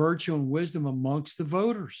lack of virtue and wisdom amongst the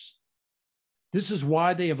voters. This is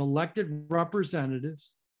why they have elected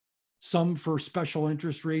representatives, some for special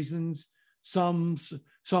interest reasons, some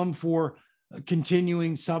for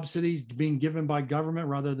continuing subsidies being given by government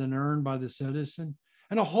rather than earned by the citizen,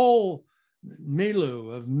 and a whole milieu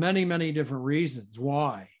of many, many different reasons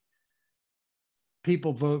why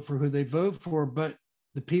people vote for who they vote for, but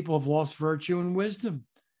the people have lost virtue and wisdom.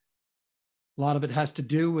 A lot of it has to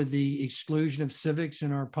do with the exclusion of civics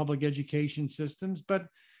in our public education systems, but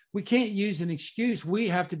we can't use an excuse. We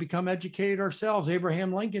have to become educated ourselves.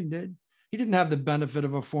 Abraham Lincoln did. He didn't have the benefit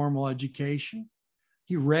of a formal education.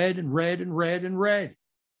 He read and read and read and read.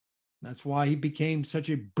 That's why he became such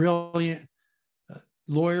a brilliant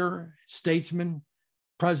lawyer, statesman,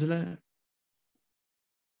 president.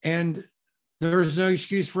 And there is no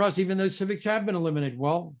excuse for us, even though civics have been eliminated.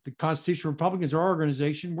 Well, the Constitutional Republicans, our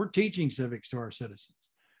organization, we're teaching civics to our citizens.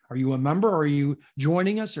 Are you a member? Are you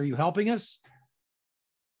joining us? Are you helping us?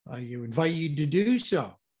 I invite you to do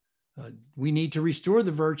so. We need to restore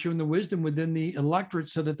the virtue and the wisdom within the electorate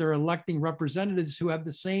so that they're electing representatives who have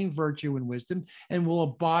the same virtue and wisdom and will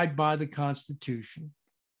abide by the Constitution,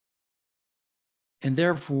 and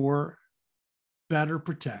therefore better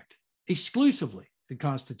protect. Exclusively, the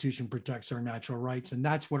Constitution protects our natural rights, and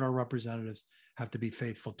that's what our representatives have to be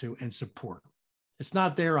faithful to and support. It's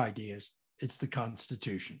not their ideas, it's the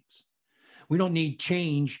Constitution's. We don't need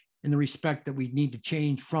change in the respect that we need to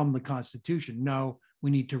change from the Constitution. No,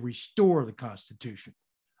 we need to restore the Constitution.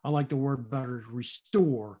 I like the word better,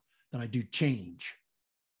 restore, than I do change.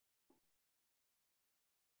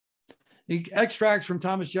 The extracts from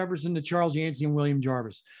Thomas Jefferson to Charles Yancey and William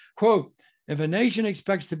Jarvis. Quote, if a nation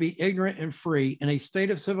expects to be ignorant and free in a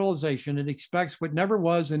state of civilization, it expects what never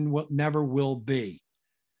was and what never will be.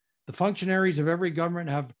 The functionaries of every government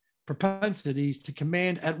have propensities to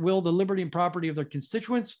command at will the liberty and property of their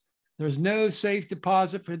constituents. There's no safe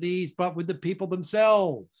deposit for these but with the people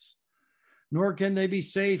themselves, nor can they be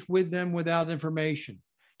safe with them without information.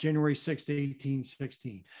 January 6,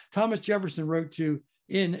 1816. Thomas Jefferson wrote in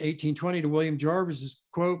 1820 to William Jarvis,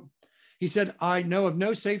 quote, he said, I know of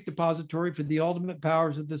no safe depository for the ultimate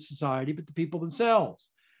powers of the society but the people themselves.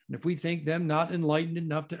 And if we think them not enlightened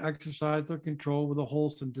enough to exercise their control with a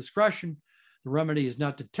wholesome discretion, the remedy is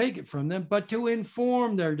not to take it from them, but to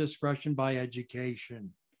inform their discretion by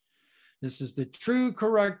education. This is the true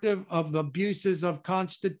corrective of abuses of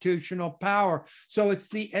constitutional power. So it's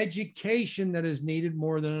the education that is needed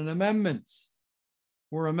more than an amendments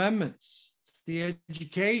or amendments. It's the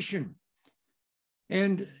education.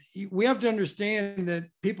 And we have to understand that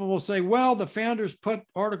people will say, well, the founders put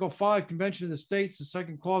Article 5, Convention of the States, the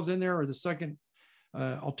second clause in there, or the second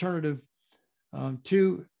alternative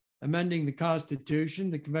to amending the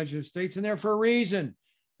Constitution, the Convention of States, in there for a reason.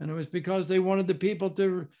 And it was because they wanted the people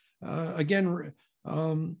to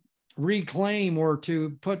reclaim or to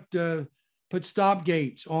put stop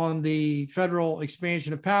gates on the federal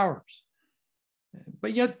expansion of powers.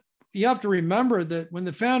 But yet you have to remember that when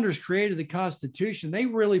the founders created the Constitution, they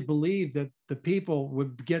really believed that the people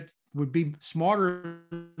would be smarter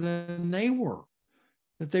than they were,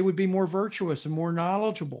 that they would be more virtuous and more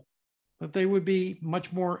knowledgeable, that they would be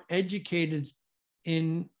much more educated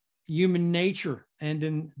in human nature and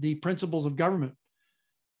in the principles of government.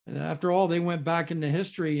 And after all, they went back into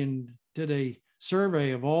history and did a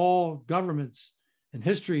survey of all governments and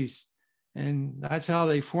histories. And that's how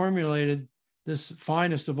they formulated this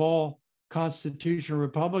finest of all constitutional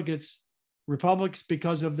republics,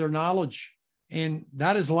 because of their knowledge. And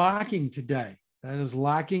that is lacking today. That is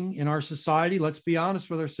lacking in our society. Let's be honest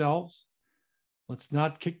with ourselves. Let's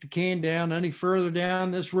not kick the can down any further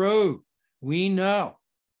down this road. We know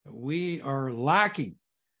that we are lacking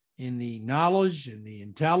in the knowledge and the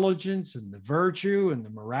intelligence and the virtue and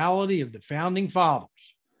the morality of the founding fathers.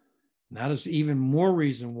 And that is even more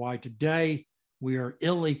reason why today we are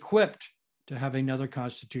ill-equipped to have another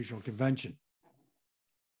constitutional convention.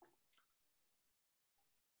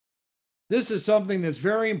 This is something that's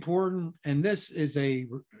very important. And this is a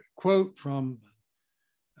quote from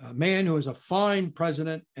a man who was a fine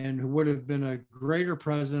president and who would have been a greater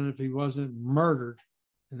president if he wasn't murdered.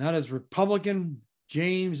 And that is Republican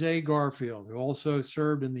James A. Garfield, who also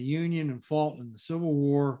served in the Union and fought in the Civil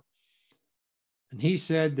War. And he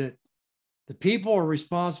said that the people are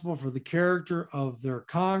responsible for the character of their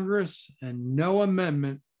Congress and no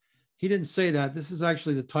amendment. He didn't say that. This is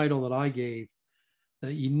actually the title that I gave,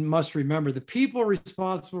 that you must remember. The people are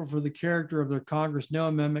responsible for the character of their Congress. No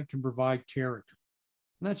amendment can provide character.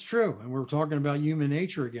 And that's true. And we're talking about human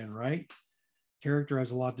nature again, right? Character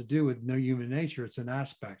has a lot to do with no human nature. It's an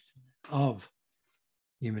aspect of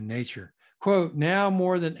human nature. Quote, now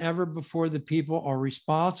more than ever before, the people are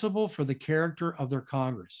responsible for the character of their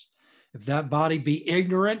Congress. If that body be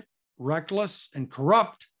ignorant, reckless, and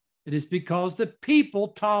corrupt, it is because the people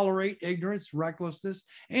tolerate ignorance, recklessness,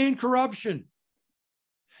 and corruption.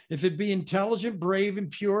 If it be intelligent, brave,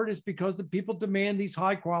 and pure, it is because the people demand these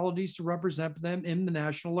high qualities to represent them in the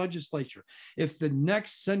national legislature. If the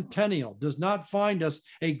next centennial does not find us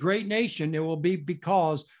a great nation, it will be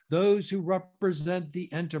because those who represent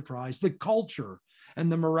the enterprise, the culture,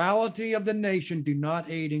 and the morality of the nation do not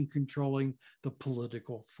aid in controlling the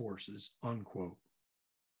political forces, unquote.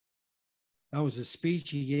 That was a speech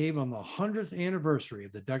he gave on the 100th anniversary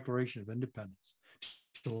of the Declaration of Independence,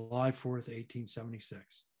 July 4th,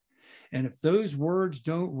 1876. And if those words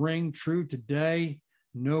don't ring true today,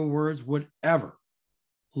 no words would ever.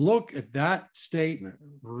 Look at that statement,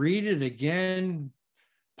 read it again,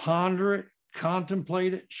 ponder it,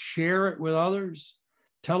 contemplate it, share it with others,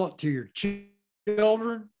 tell it to your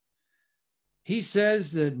children. He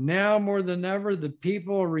says that now more than ever, the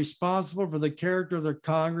people are responsible for the character of their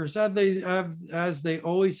Congress, as they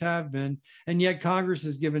always have been. And yet Congress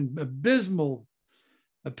has given abysmal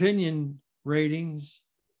opinion ratings,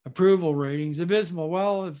 approval ratings, abysmal.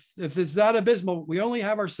 Well, if it's that abysmal, we only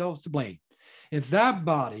have ourselves to blame. If that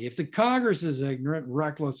body, if the Congress is ignorant,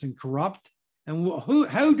 reckless, and corrupt, and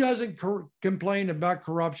who doesn't complain about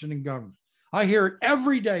corruption in government? I hear it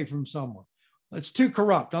every day from someone. It's too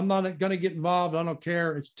corrupt. I'm not going to get involved. I don't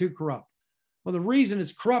care. It's too corrupt. Well, the reason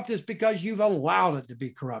it's corrupt is because you've allowed it to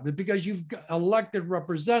be corrupt. It's because you've elected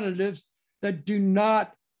representatives that do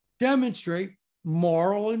not demonstrate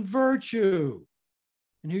moral and virtue,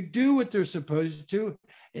 and who do what they're supposed to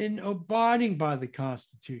in abiding by the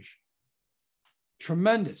Constitution.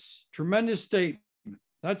 Tremendous, tremendous statement.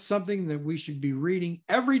 That's something that we should be reading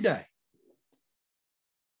every day,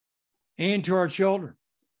 and to our children.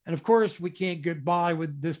 And of course, we can't get by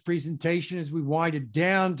with this presentation as we wind it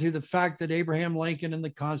down to the fact that Abraham Lincoln and the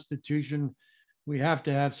Constitution, we have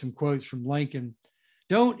to have some quotes from Lincoln.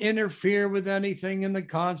 Don't interfere with anything in the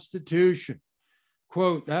Constitution.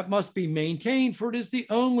 Quote, that must be maintained, for it is the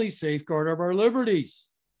only safeguard of our liberties.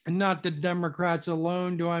 And not to Democrats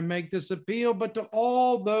alone do I make this appeal, but to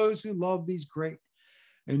all those who love these great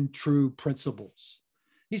and true principles.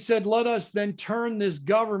 He said, let us then turn this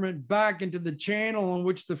government back into the channel in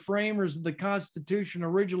which the framers of the Constitution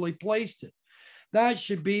originally placed it. That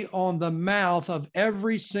should be on the mouth of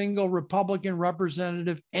every single Republican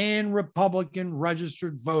representative and Republican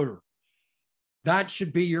registered voter. That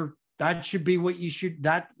should be what you should,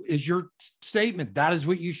 that is your statement. That is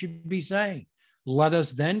what you should be saying. Let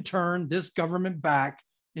us then turn this government back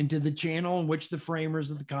into the channel in which the framers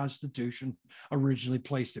of the Constitution originally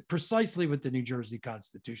placed it. Precisely what the New Jersey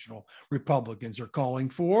constitutional Republicans are calling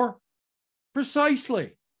for.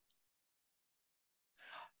 Precisely.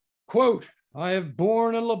 Quote, I have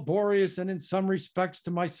borne a laborious and in some respects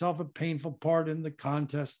to myself a painful part in the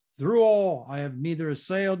contest. Through all, I have neither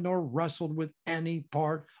assailed nor wrestled with any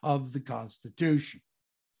part of the Constitution.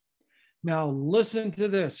 Now listen to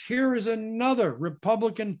this. Here is another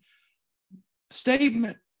Republican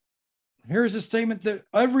statement. Here's a statement that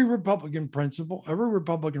every Republican principal, every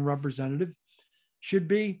Republican representative should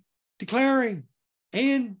be declaring,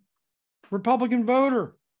 and Republican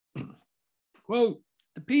voter. Quote,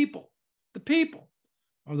 the people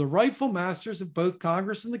are the rightful masters of both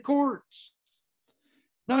Congress and the courts,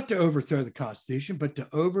 not to overthrow the Constitution, but to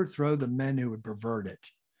overthrow the men who would pervert it.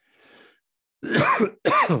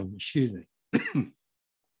 Excuse me.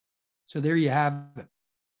 So there you have it.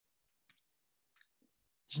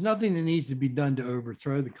 There's nothing that needs to be done to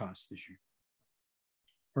overthrow the Constitution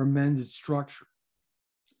or amend its structure.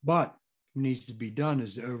 But what needs to be done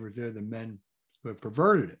is to overthrow the men who have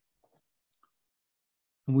perverted it.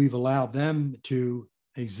 And we've allowed them to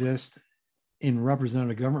exist in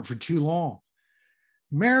representative government for too long.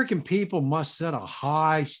 American people must set a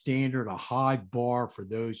high standard, a high bar for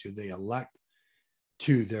those who they elect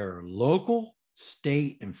to their local,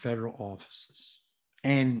 state and federal offices.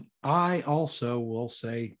 And I also will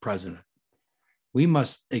say, President, we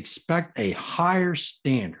must expect a higher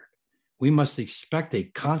standard. We must expect a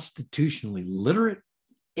constitutionally literate,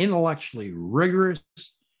 intellectually rigorous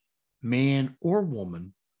man or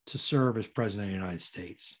woman to serve as president of the United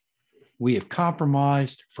States. We have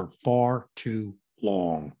compromised for far too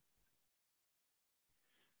long.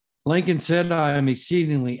 Lincoln said, I am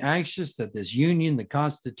exceedingly anxious that this union, the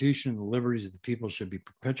Constitution, and the liberties of the people should be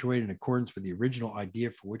perpetuated in accordance with the original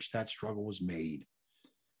idea for which that struggle was made.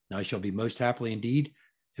 And I shall be most happily indeed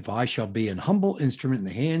if I shall be an humble instrument in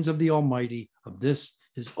the hands of the Almighty of this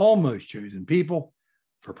his almost chosen people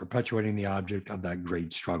for perpetuating the object of that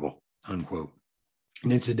great struggle, unquote.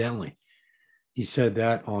 And incidentally, he said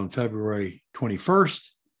that on February 21st,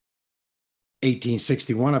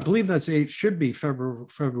 1861. I believe it should be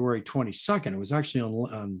February 22nd. It was actually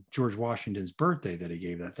on George Washington's birthday that he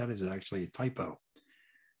gave that. That is actually a typo.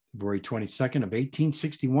 February 22nd of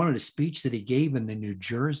 1861, in a speech that he gave in the New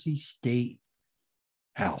Jersey State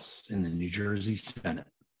House, in the New Jersey Senate.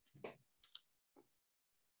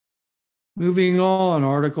 Moving on,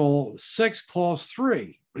 Article 6, Clause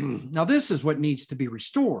 3. Now, this is what needs to be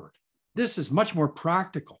restored. This is much more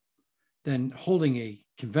practical than holding a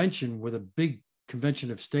convention with a big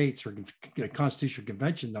convention of states or a constitutional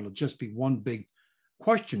convention that'll just be one big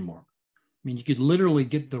question mark. I mean, you could literally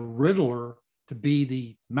get the Riddler to be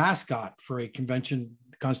the mascot for a convention,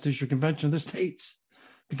 constitutional convention of the states,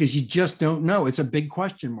 because you just don't know. It's a big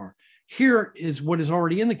question mark. Here is what is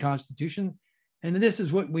already in the Constitution, and this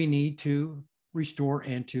is what we need to restore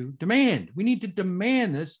and to demand. We need to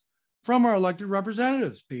demand this from our elected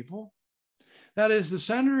representatives, people. That is, the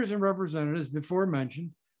senators and representatives before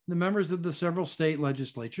mentioned, the members of the several state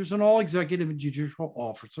legislatures, and all executive and judicial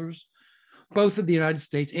officers, both of the United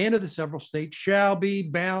States and of the several states, shall be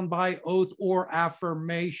bound by oath or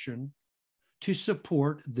affirmation to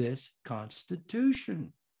support this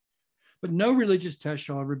Constitution. But no religious test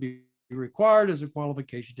shall ever be required as a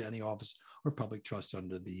qualification to any office or public trust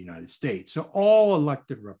under the United States. So all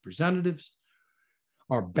elected representatives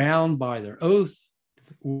are bound by their oath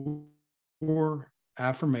or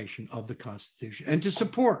affirmation of the Constitution and to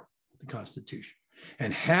support the Constitution.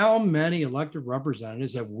 And how many elected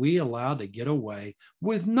representatives have we allowed to get away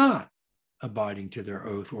with not abiding to their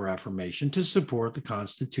oath or affirmation to support the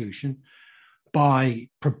Constitution by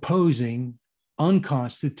proposing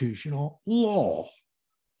unconstitutional law?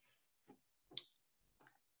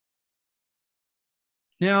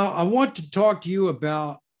 Now, I want to talk to you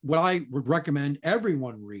about what I would recommend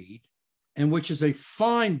everyone read, and which is a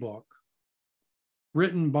fine book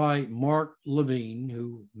written by Mark Levine,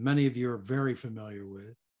 who many of you are very familiar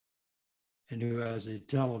with, and who has a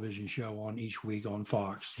television show on each week on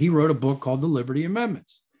Fox. He wrote a book called The Liberty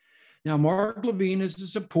Amendments. Now, Mark Levine is a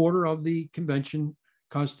supporter of the convention,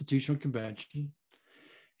 Constitutional Convention,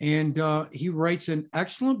 and he writes an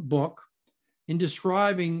excellent book in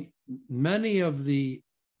describing many of the,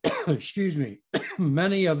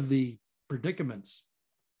 many of the predicaments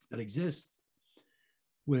that exist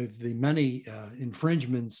with the many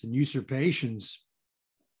infringements and usurpations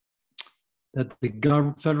that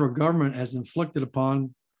the federal government has inflicted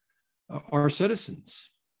upon our citizens.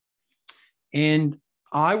 And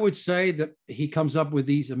I would say that he comes up with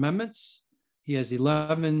these amendments. He has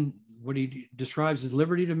 11, what he describes as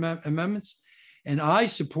liberty amendments. And I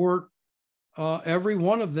support every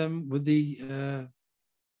one of them with the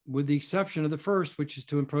exception of the first, which is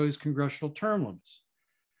to impose congressional term limits.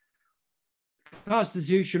 The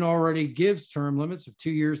Constitution already gives term limits of 2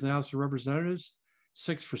 years in the House of Representatives,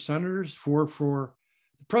 6 for senators, 4 for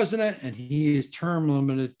the president, and he is term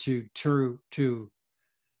limited to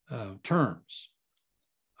terms.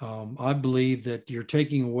 I believe that you're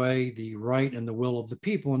taking away the right and the will of the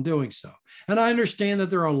people in doing so. And I understand that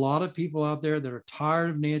there are a lot of people out there that are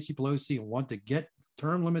tired of Nancy Pelosi and want to get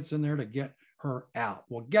term limits in there to get her out.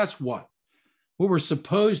 Well, guess what? What we're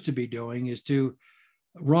supposed to be doing is to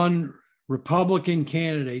run Republican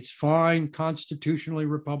candidates, find constitutionally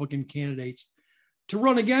Republican candidates to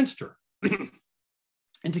run against her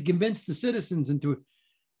and to convince the citizens and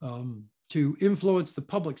to influence the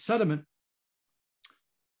public sentiment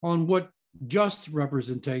on what just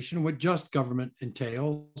representation, what just government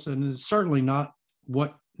entails, and is certainly not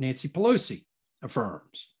what Nancy Pelosi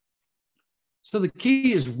affirms. So the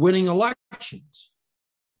key is winning elections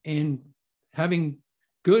and having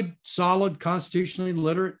good, solid, constitutionally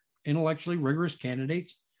literate, intellectually rigorous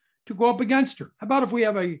candidates to go up against her. How about if we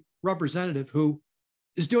have a representative who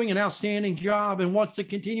is doing an outstanding job and wants to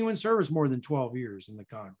continue in service more than 12 years in the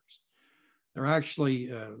Congress? They're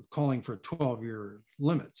actually calling for 12-year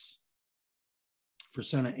limits. for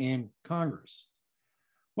Senate and Congress.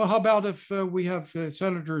 Well, how about if we have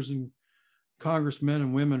senators and congressmen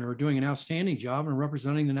and women who are doing an outstanding job and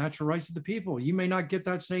representing the natural rights of the people? You may not get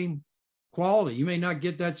that same quality. You may not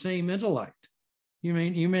get that same intellect. You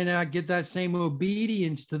may not get that same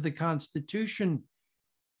obedience to the Constitution.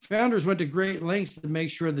 Founders went to great lengths to make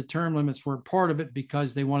sure the term limits were part of it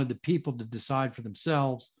because they wanted the people to decide for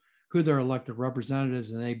themselves who their elected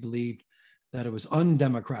representatives, and they believed that it was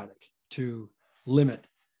undemocratic to limit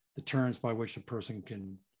the terms by which a person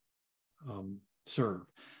can serve.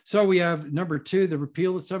 So we have number 2, the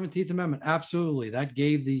repeal of the 17th Amendment. Absolutely, that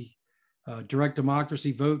gave the direct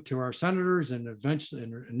democracy vote to our senators, and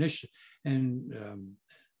eventually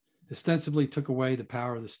ostensibly took away the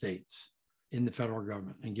power of the states in the federal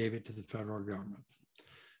government and gave it to the federal government.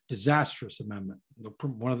 Disastrous amendment.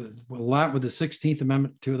 One of the, a lot with the 16th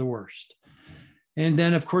Amendment, 2 of the worst. And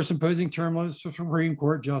then, of course, imposing term limits for Supreme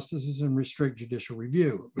Court justices and restrict judicial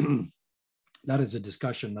review. That is a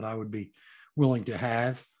discussion that I would be willing to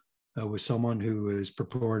have with someone who is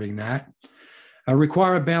purporting that.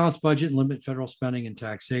 Require a balanced budget and limit federal spending and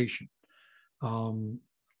taxation.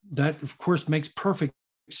 That, of course, makes perfect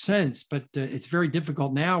sense, but it's very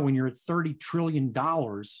difficult now when you're at $30 trillion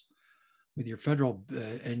with your federal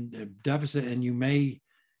deficit, and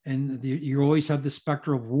you always have the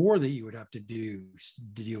specter of war that you would have to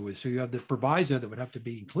deal with. So you have the proviso that would have to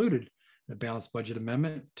be included in a balanced budget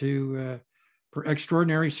amendment for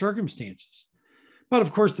extraordinary circumstances. But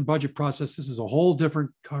of course, the budget process, this is a whole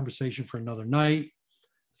different conversation for another night.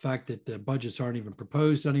 The fact that the budgets aren't even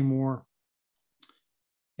proposed anymore,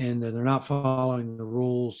 and that they're not following the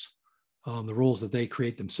rules that they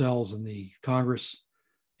create themselves in the Congress,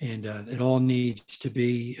 and it all needs to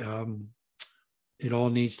be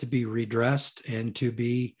redressed and to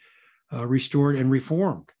be restored and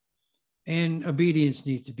reformed, and obedience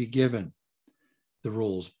needs to be given the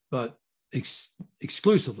rules, but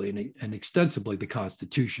exclusively and extensively the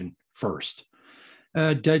Constitution first.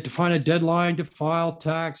 Define a deadline to file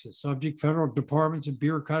taxes, subject federal departments and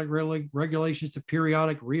bureaucratic regulations to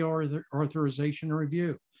periodic reauthorization and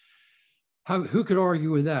review. Who could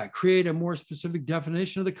argue with that? Create a more specific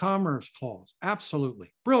definition of the Commerce Clause.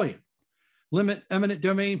 Absolutely. Brilliant. Limit eminent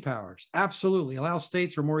domain powers. Absolutely. Allow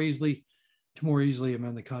states to more easily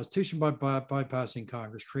amend the Constitution by bypassing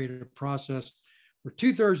Congress. Create a process where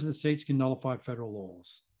 2/3 of the states can nullify federal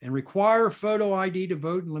laws, and require photo ID to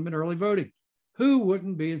vote and limit early voting. Who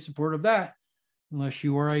wouldn't be in support of that unless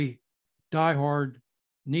you are a diehard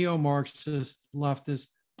neo-Marxist leftist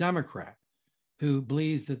Democrat who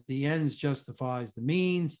believes that the ends justifies the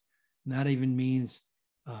means, and that even means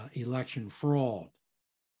election fraud.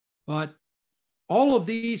 But all of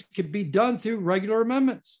these could be done through regular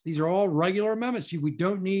amendments. These are all regular amendments. We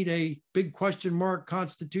don't need a big question mark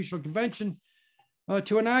constitutional convention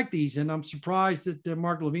to enact these. And I'm surprised that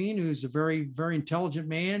Mark Levine, who's a very, very intelligent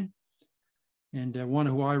man, and one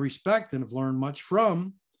who I respect and have learned much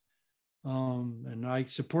from, and I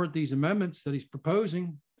support these amendments that he's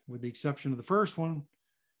proposing, with the exception of the first one.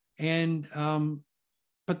 And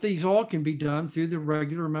but these all can be done through the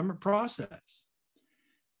regular amendment process.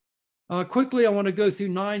 Quickly, I want to go through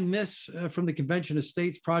 9 myths from the Convention of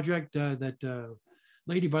States project that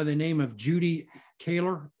lady by the name of Judy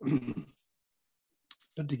Kaler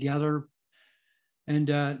put together. And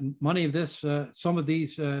some of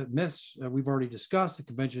these myths we've already discussed. The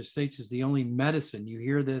Convention of States is the only medicine. You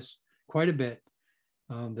hear this quite a bit,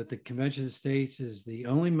 that the Convention of States is the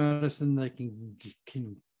only medicine that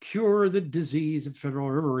can cure the disease of federal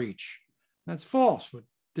overreach. That's false. What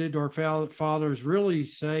did our fathers really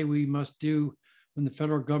say we must do when the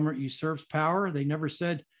federal government usurps power? They never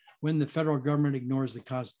said when the federal government ignores the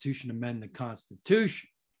Constitution, amend the Constitution.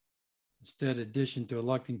 Instead, in addition to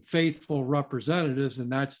electing faithful representatives,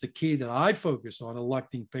 and that's the key that I focus on,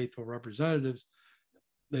 electing faithful representatives,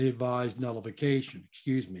 they advise nullification,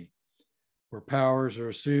 where powers are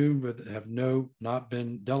assumed but have not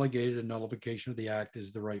been delegated, a nullification of the act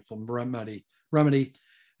is the rightful remedy,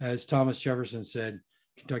 as Thomas Jefferson said,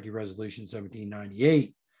 Kentucky Resolution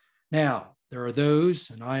 1798. Now, there are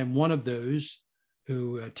those, and I am one of those,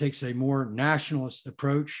 who takes a more nationalist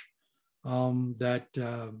approach, that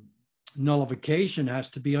nullification has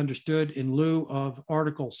to be understood in lieu of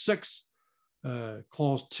Article 6,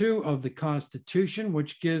 Clause 2 of the Constitution,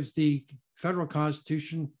 which gives the federal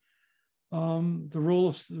Constitution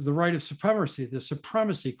the right of supremacy, the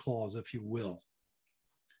supremacy clause, if you will.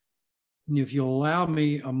 And if you'll allow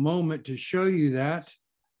me a moment to show you that,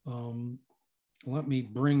 let me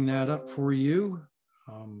bring that up for you.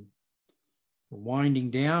 We're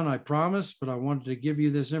winding down, I promise, but I wanted to give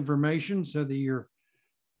you this information so that you're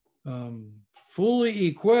fully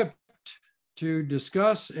equipped to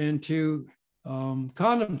discuss and to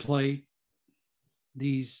contemplate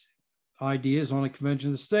these ideas on a convention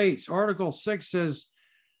of the states. Article 6 says,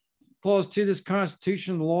 Clause 2, this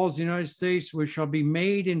Constitution, the laws of the United States, which shall be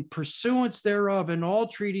made in pursuance thereof, and all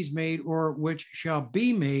treaties made or which shall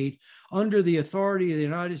be made under the authority of the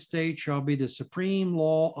United States shall be the supreme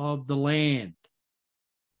law of the land.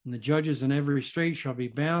 And the judges in every state shall be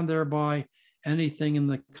bound thereby. Anything in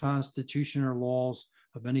the Constitution or laws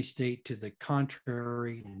of any state to the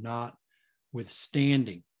contrary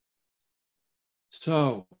notwithstanding.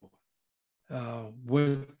 So,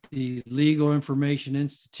 what the Legal Information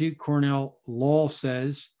Institute, Cornell Law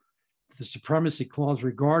says, the supremacy clause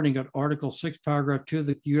regarding Article 6, paragraph 2 of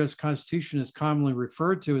the U.S. Constitution is commonly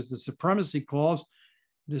referred to as the supremacy clause.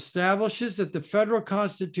 It establishes that the federal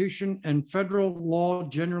Constitution and federal law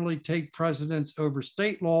generally take precedence over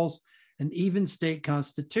state laws and even state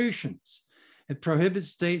constitutions. It prohibits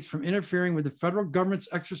states from interfering with the federal government's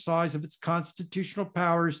exercise of its constitutional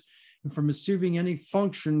powers and from assuming any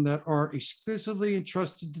function that are exclusively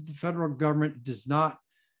entrusted to the federal government. It does not,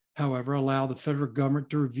 however, allow the federal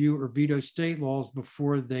government to review or veto state laws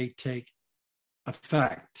before they take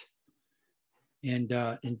effect. And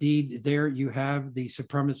indeed, there you have the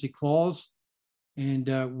supremacy clause.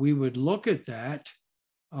 And we would look at that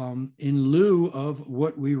in lieu of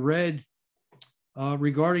what we read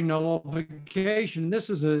regarding nullification. This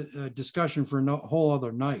is a discussion for a whole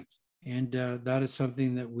other night. And that is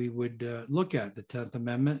something that we would look at. The 10th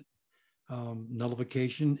Amendment,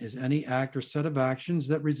 nullification is any act or set of actions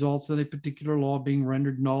that results in a particular law being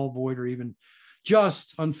rendered null, void, or even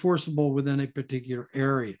just unenforceable within a particular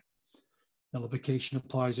area. Nullification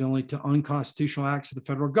applies only to unconstitutional acts of the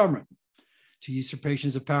federal government, to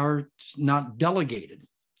usurpations of power not delegated.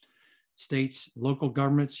 States, local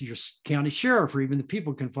governments, your county sheriff, or even the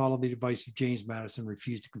people can follow the advice of James Madison,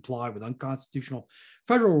 refuse to comply with unconstitutional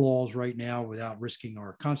federal laws right now without risking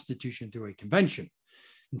our Constitution through a convention.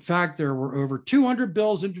 In fact, there were over 200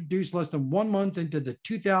 bills introduced less than 1 month into the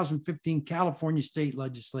 2015 California state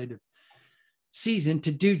legislative season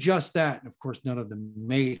to do just that. And of course, none of them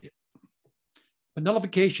made it. But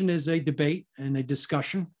nullification is a debate and a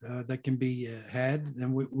discussion that can be had,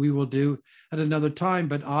 and we will do at another time.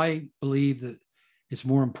 But I believe that it's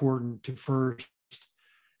more important to first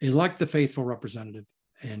elect the faithful representative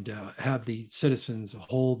and have the citizens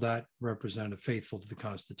hold that representative faithful to the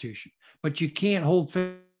Constitution. But you can't hold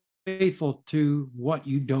faithful to what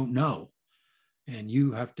you don't know. And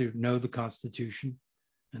you have to know the Constitution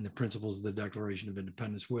and the principles of the Declaration of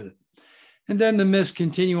Independence with it. And then the myths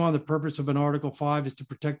continue on. The purpose of an Article 5 is to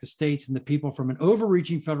protect the states and the people from an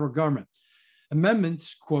overreaching federal government.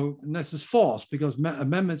 Amendments, quote, and this is false because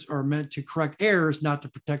amendments are meant to correct errors, not to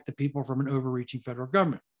protect the people from an overreaching federal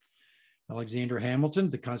government. Alexander Hamilton,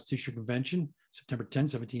 the Constitutional Convention, September 10,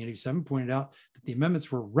 1787, pointed out that the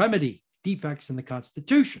amendments were remedy defects in the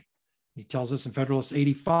Constitution. He tells us in Federalist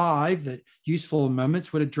 85 that useful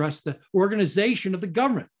amendments would address the organization of the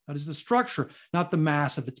government. That is the structure, not the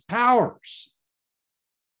mass of its powers.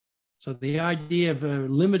 So the idea of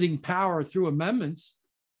limiting power through amendments,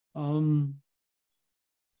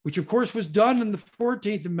 which of course was done in the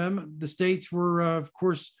 14th Amendment. The states were, of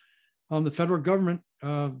course, on the federal government,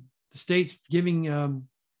 the states giving,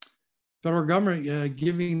 federal government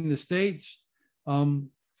giving the states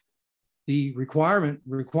the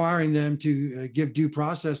requiring them to give due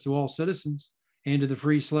process to all citizens and to the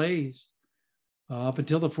free slaves. Up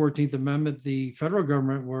until the 14th Amendment, the federal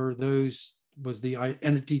government was the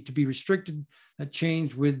entity to be restricted. That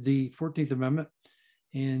changed with the 14th Amendment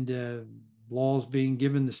and laws being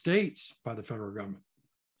given the states by the federal government.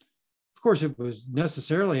 Of course, it was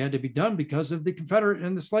necessarily had to be done because of the Confederate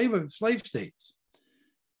and the slave states.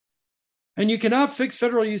 And you cannot fix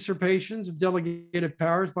federal usurpations of delegated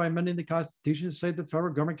powers by amending the Constitution to say that the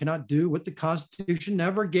federal government cannot do what the Constitution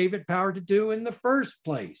never gave it power to do in the first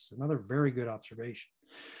place. Another very good observation.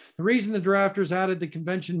 The reason the drafters added the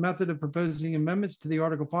convention method of proposing amendments to the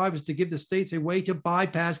Article 5 is to give the states a way to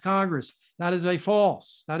bypass Congress. That is a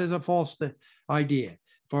false idea.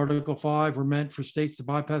 If Article 5 were meant for states to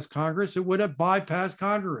bypass Congress, it would have bypassed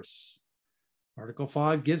Congress. Article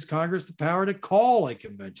 5 gives Congress the power to call a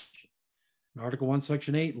convention. In Article 1,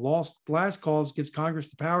 Section 8, last clause gives Congress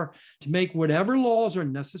the power to make whatever laws are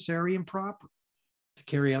necessary and proper to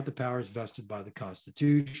carry out the powers vested by the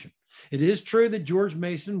Constitution. It is true that George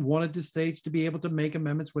Mason wanted the states to be able to make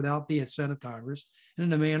amendments without the assent of Congress and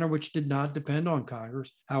in a manner which did not depend on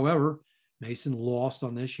Congress. However, Mason lost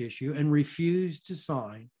on this issue and refused to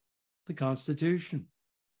sign the Constitution.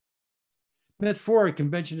 Myth 4, a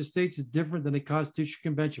convention of states is different than a constitutional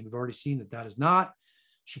convention. We've already seen that that is not.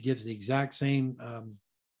 She gives the exact same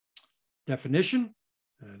definition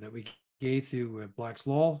that we gave through Black's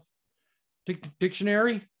Law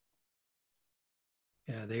Dictionary.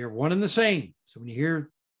 They are one and the same. So when you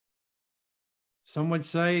hear someone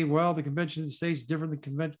say, well, the Convention of the States is different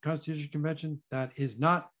than the Constitutional Convention, that is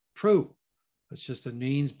not true. It's just a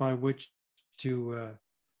means by which to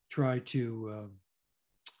try to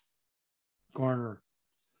garner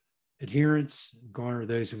adherents, garner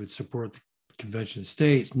those who would support the Convention of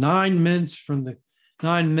States. 9 myths from the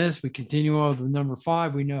 9 myths. We continue on with number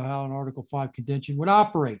 5. We know how an Article 5 contention would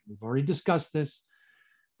operate. We've already discussed this.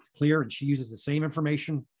 It's clear, and she uses the same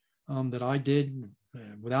information that I did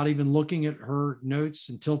without even looking at her notes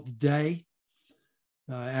until today.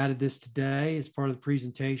 I added this today as part of the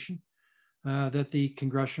presentation. That the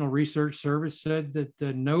Congressional Research Service said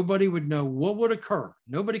that nobody would know what would occur.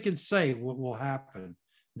 Nobody can say what will happen in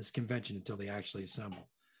this convention until they actually assemble.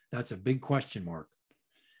 That's a big question mark.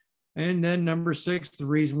 And then number 6, the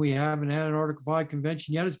reason we haven't had an Article 5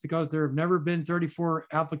 convention yet is because there have never been 34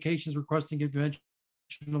 applications requesting a convention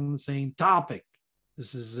on the same topic.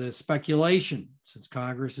 This is a speculation. Since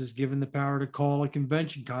Congress is given the power to call a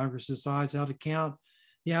convention, Congress decides how to count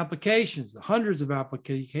the applications. The hundreds of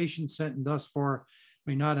applications sent in thus far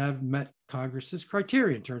may not have met Congress's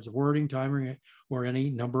criteria in terms of wording, timing, or any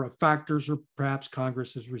number of factors, or perhaps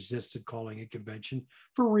Congress has resisted calling a convention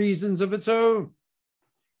for reasons of its own.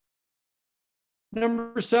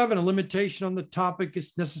 Number 7, a limitation on the topic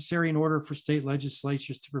is necessary in order for state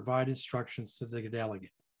legislatures to provide instructions to the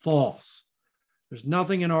delegate. False. There's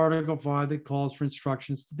nothing in Article 5 that calls for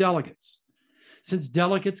instructions to delegates. Since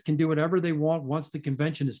delegates can do whatever they want once the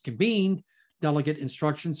convention is convened, delegate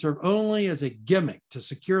instructions serve only as a gimmick to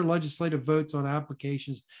secure legislative votes on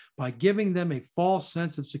applications by giving them a false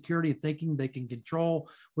sense of security and thinking they can control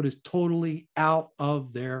what is totally out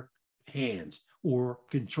of their hands or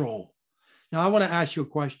control. Now, I want to ask you a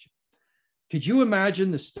question. Could you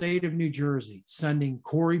imagine the state of New Jersey sending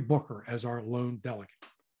Cory Booker as our lone delegate?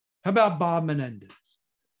 How about Bob Menendez?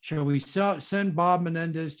 Shall we send Bob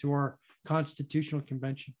Menendez to our Constitutional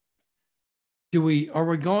Convention? Are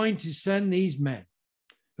we going to send these men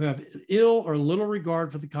who have ill or little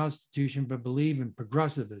regard for the Constitution but believe in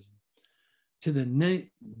progressivism to the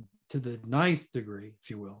 9th degree, if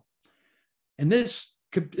you will? And this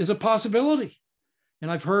is a possibility.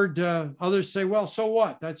 And I've heard others say, well, so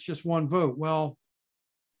what? That's just one vote. Well,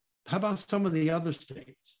 how about some of the other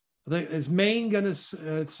states? Is Maine going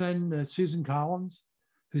to send Susan Collins,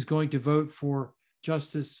 who's going to vote for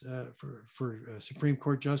Justice for Supreme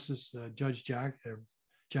Court Justice Judge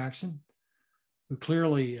Jackson, who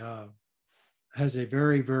clearly has a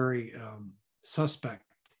very, very suspect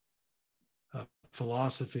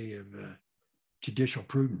philosophy of judicial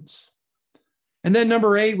prudence. And then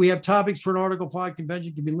number 8, we have topics for an Article 5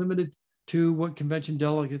 convention can be limited to what convention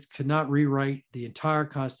delegates cannot rewrite the entire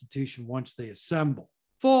Constitution once they assemble.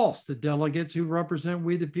 False. The delegates who represent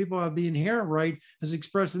we the people have the inherent right, as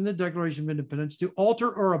expressed in the Declaration of Independence, to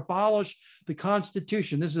alter or abolish the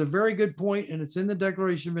Constitution. This is a very good point, and it's in the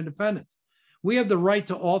Declaration of Independence. We have the right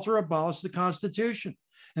to alter or abolish the Constitution.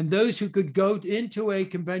 And those who could go into a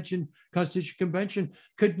convention, Constitutional Convention,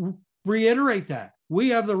 could reiterate that. We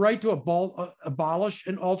have the right to abolish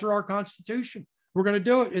and alter our Constitution. We're going to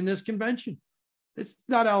do it in this convention. It's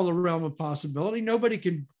not out of the realm of possibility. Nobody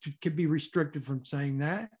can be restricted from saying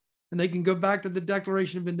that. And they can go back to the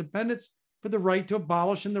Declaration of Independence for the right to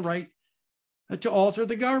abolish and the right to alter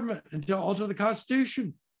the government and to alter the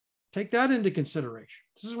Constitution. Take that into consideration.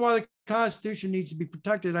 This is why the Constitution needs to be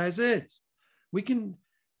protected as is. We can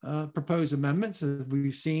propose amendments, as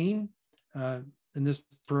we've seen in this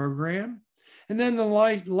program. And then the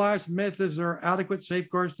last myth is there are adequate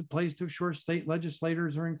safeguards to place to ensure state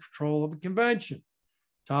legislators are in control of a convention.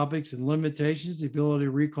 Topics and limitations, the ability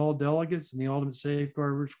to recall delegates, and the ultimate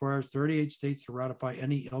safeguard requires 38 states to ratify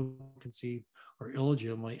any ill-conceived or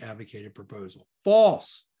illegitimately advocated proposal.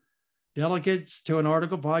 False. Delegates to an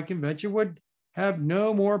Article 5 convention would have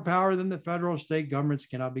no more power than the federal or state governments,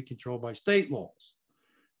 cannot be controlled by state laws.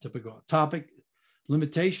 Typical topic.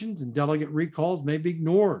 Limitations and delegate recalls may be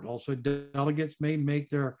ignored. Also, delegates may make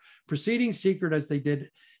their proceedings secret, as they did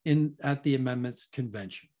at the Amendments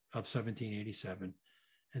Convention of 1787.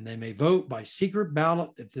 And they may vote by secret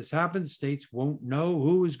ballot. If this happens, states won't know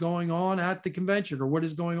who is going on at the convention or what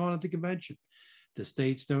is going on at the convention. If the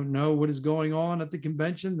states don't know what is going on at the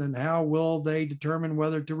convention, then how will they determine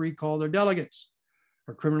whether to recall their delegates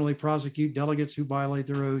or criminally prosecute delegates who violate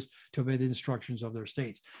their oaths to obey the instructions of their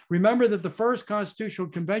states? Remember that the first Constitutional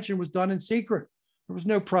Convention was done in secret. There was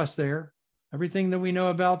no press there. Everything that we know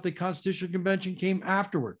about the Constitutional Convention came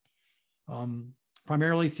afterward,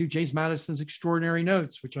 primarily through James Madison's extraordinary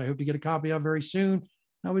notes, which I hope to get a copy of very soon.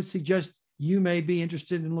 I would suggest you may be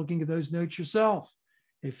interested in looking at those notes yourself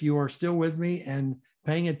if you are still with me and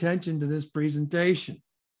paying attention to this presentation.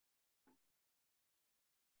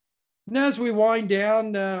 And as we wind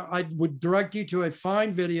down, I would direct you to a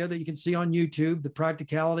fine video that you can see on YouTube, The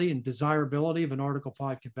Practicality and Desirability of an Article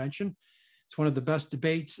 5 Convention. It's one of the best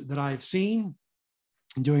debates that I've seen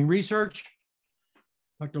in doing research.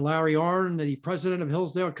 Dr. Larry Arnn, the president of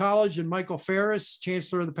Hillsdale College, and Michael Ferris,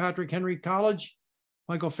 chancellor of the Patrick Henry College.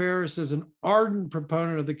 Michael Ferris is an ardent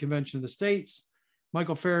proponent of the Convention of the States.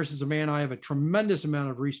 Michael Ferris is a man I have a tremendous amount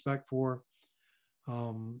of respect for.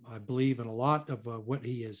 I believe in a lot of what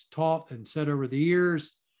he has taught and said over the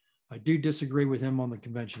years. I do disagree with him on the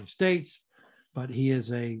Convention of States, but he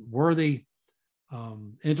is a worthy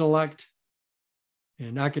intellect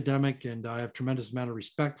and academic, and I have tremendous amount of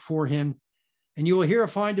respect for him. And you will hear a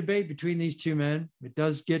fine debate between these two men. It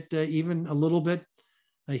does get even a little bit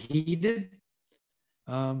heated.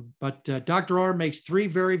 But Dr. Arnn makes three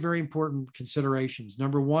very, very important considerations.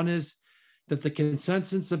 Number one is that the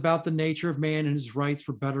consensus about the nature of man and his rights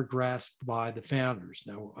were better grasped by the founders.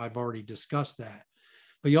 Now, I've already discussed that.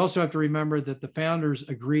 But you also have to remember that the founders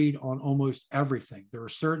agreed on almost everything. There are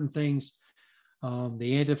certain things,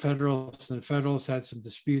 the Anti-Federalists and the Federalists had some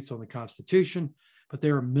disputes on the Constitution, but they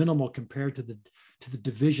are minimal compared to the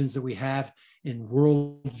divisions that we have in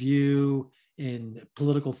worldview, in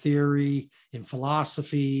political theory, in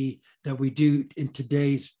philosophy that we do in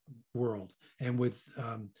today's world, and with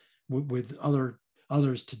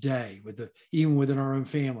others today, even within our own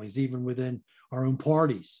families, even within our own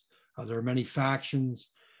parties. There are many factions.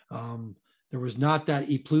 There was not that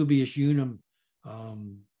e pluribus unum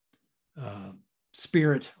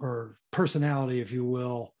spirit or personality, if you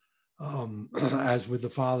will, as with the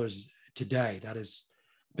fathers today. That has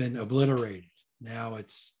been obliterated. Now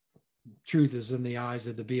it's truth is in the eyes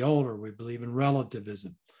of the beholder. We believe in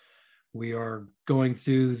relativism. We are going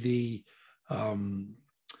through the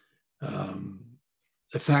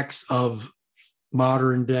effects of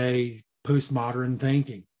modern day postmodern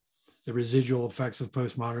thinking, the residual effects of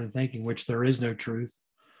postmodern thinking, which there is no truth.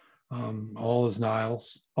 All is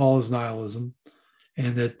nihilism,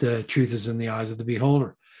 and that the truth is in the eyes of the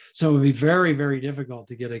beholder. So it would be very, very difficult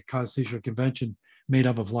to get a constitutional convention made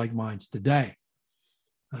up of like minds today.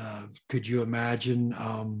 Could you imagine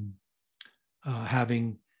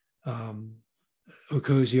having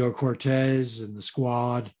Ocasio-Cortez and the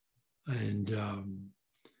squad and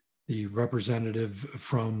the representative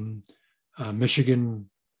from Michigan,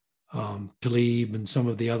 Tlaib, and some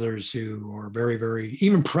of the others who are very, very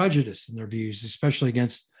even prejudiced in their views, especially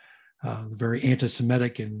against very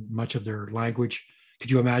anti-Semitic in much of their language? Could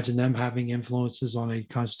you imagine them having influences on a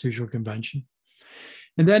constitutional convention?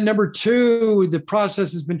 And then number two, the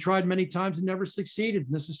process has been tried many times and never succeeded.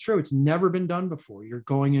 And this is true. It's never been done before. You're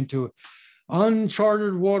going into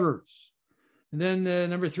uncharted waters. And then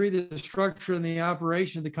number three, the structure and the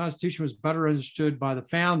operation of the Constitution was better understood by the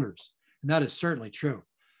founders. And that is certainly true.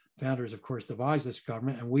 Founders, of course, devised this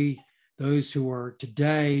government. And we, those who are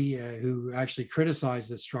today, who actually criticize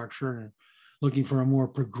this structure and looking for a more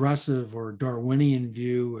progressive or Darwinian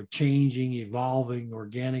view, a changing, evolving,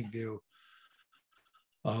 organic view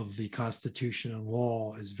of the Constitution and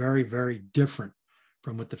law, is very, very different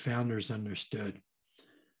from what the founders understood.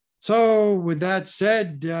 So with that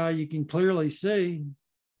said, you can clearly see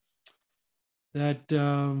that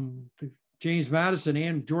James Madison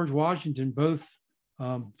and George Washington both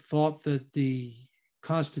thought that the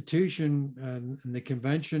Constitution and the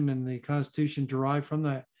Convention and the Constitution derived from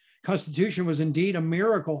that Constitution was indeed a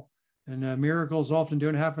miracle, and miracles often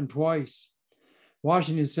don't happen twice.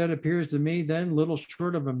 Washington said, appears to me then little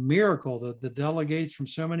short of a miracle that the delegates from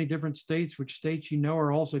so many different states, which states you know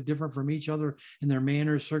are also different from each other in their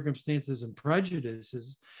manners, circumstances, and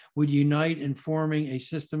prejudices, would unite in forming a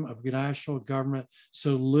system of national government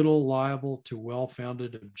so little liable to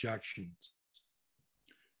well-founded objections.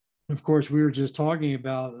 Of course, we were just talking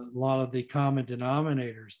about a lot of the common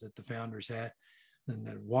denominators that the founders had, and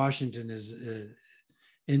that Washington is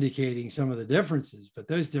indicating some of the differences, but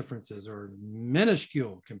those differences are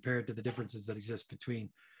minuscule compared to the differences that exist between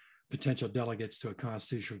potential delegates to a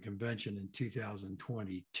constitutional convention in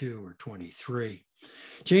 2022 or 23.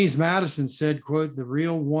 James Madison said, quote, "The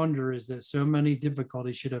real wonder is that so many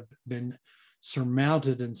difficulties should have been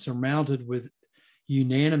surmounted with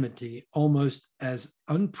unanimity, almost as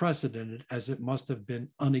unprecedented as it must have been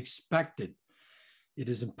unexpected. It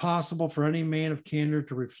is impossible for any man of candor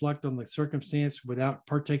to reflect on the circumstance without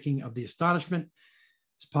partaking of the astonishment,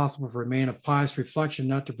 It's possible for a man of pious reflection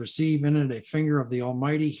not to perceive in it a finger of the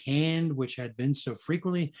almighty hand, which had been so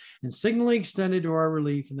frequently and signally extended to our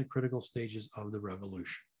relief in the critical stages of the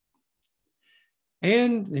revolution.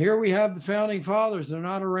 And here we have the founding fathers. They're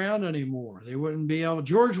not around anymore. They wouldn't be able,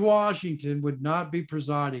 George Washington would not be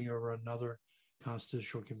presiding over another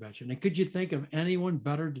constitutional convention. And could you think of anyone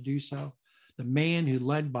better to do so? The man who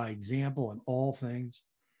led by example in all things,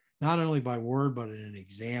 not only by word, but in an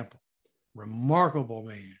example. Remarkable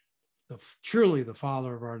man, truly the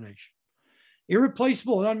father of our nation.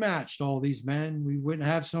 Irreplaceable and unmatched, all these men. We wouldn't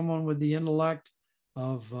have someone with the intellect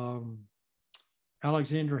of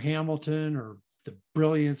Alexander Hamilton or the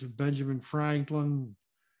brilliance of Benjamin Franklin,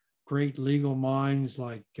 great legal minds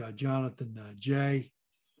like Jonathan Jay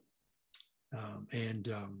and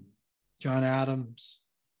John Adams,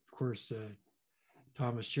 of course,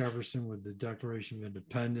 Thomas Jefferson with the Declaration of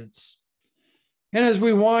Independence. And as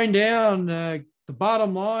we wind down, the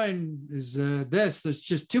bottom line is this: there's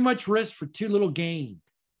just too much risk for too little gain.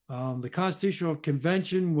 The Constitutional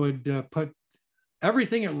Convention would put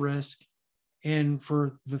everything at risk. And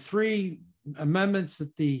for the three amendments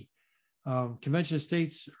that the Convention of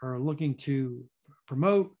States are looking to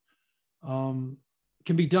promote, can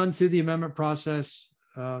be done through the amendment process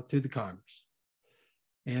through the Congress.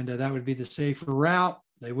 And that would be the safer route.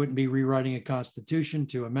 They wouldn't be rewriting a constitution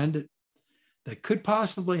to amend it. That could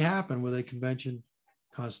possibly happen with a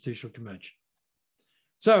constitutional convention.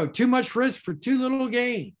 So too much risk for too little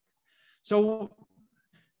gain. So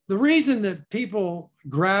the reason that people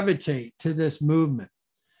gravitate to this movement,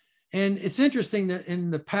 and it's interesting that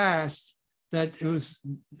in the past that it was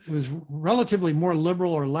relatively more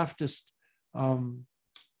liberal or leftist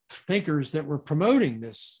thinkers that were promoting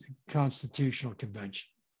this constitutional convention.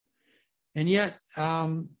 And yet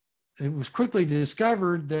it was quickly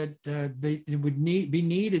discovered that it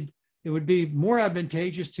would be more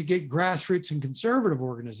advantageous to get grassroots and conservative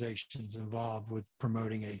organizations involved with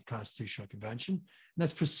promoting a constitutional convention. And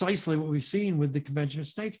that's precisely what we've seen with the Convention of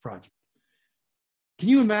States project. Can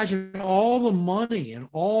you imagine all the money and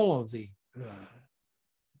all of the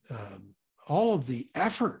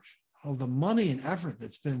effort, all the money and effort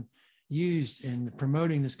that's been used in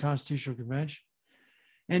promoting this constitutional convention?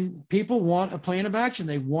 And people want a plan of action.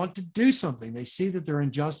 They want to do something. They see that there are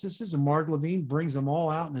injustices, and Mark Levine brings them all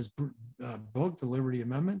out in his book, The Liberty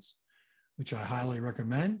Amendments, which I highly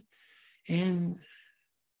recommend. And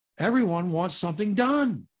everyone wants something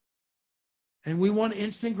done. And we want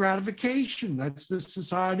instant gratification. That's the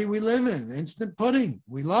society we live in, instant pudding.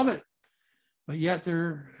 We love it. But yet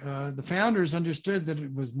the founders understood that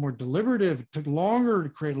it was more deliberative. It took longer to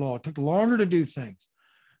create law. It took longer to do things.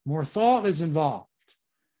 More thought is involved.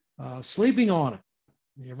 Sleeping on it.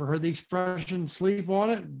 You ever heard the expression sleep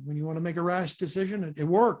on it when you want to make a rash decision? It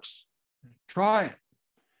works. Try it.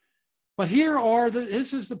 But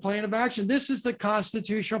this is the plan of action. This is the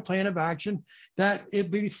constitutional plan of action that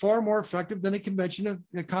it'd be far more effective than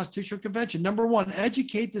a constitutional convention. Number one,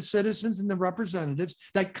 educate the citizens and the representatives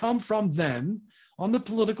that come from them on the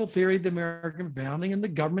political theory of the American founding and the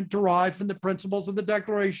government derived from the principles of the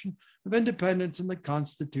Declaration of Independence and the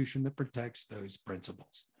Constitution that protects those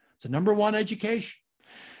principles. So number one, education.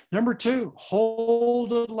 Number two,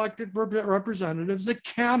 hold elected representatives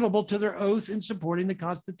accountable to their oath in supporting the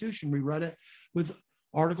Constitution. We read it with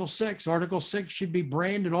Article 6. Article 6 should be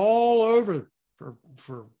branded all over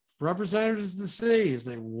for representatives to see as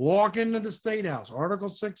they walk into the State House. Article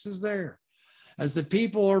 6 is there. As the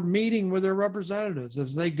people are meeting with their representatives,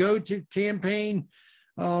 as they go to campaign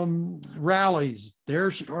rallies,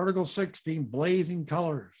 there's Article 6 being blazing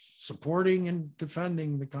colors, supporting and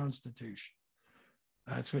defending the Constitution.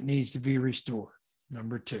 That's what needs to be restored,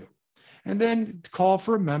 number two. And then call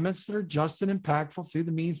for amendments that are just and impactful through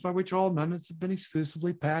the means by which all amendments have been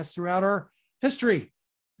exclusively passed throughout our history.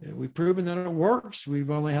 We've proven that it works. We've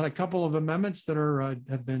only had a couple of amendments that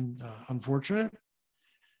have been unfortunate,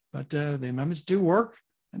 but the amendments do work.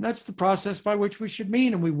 And that's the process by which we should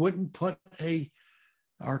mean, and we wouldn't put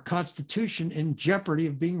our Constitution in jeopardy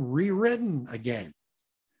of being rewritten again.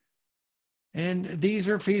 And these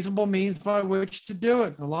are feasible means by which to do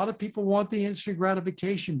it. A lot of people want the instant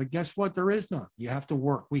gratification, but guess what? There is none. You have to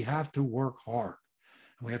work. We have to work hard.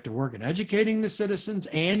 And we have to work in educating the citizens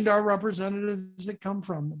and our representatives that come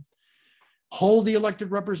from them. Hold the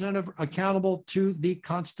elected representative accountable to the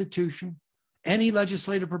Constitution. Any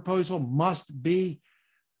legislative proposal must be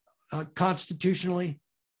constitutionally,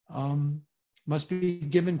 must be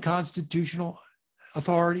given constitutional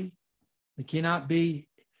authority.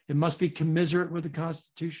 It must be commiserate with the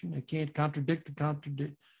Constitution. It can't contradict the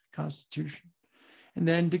Constitution. And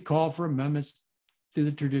then to call for amendments through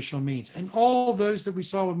the traditional means. And all of those that we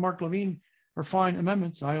saw with Mark Levine are fine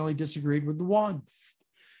amendments. I only disagreed with the one.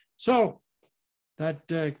 So that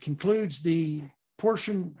concludes the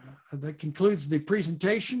portion, that concludes the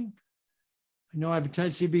presentation. I know I have a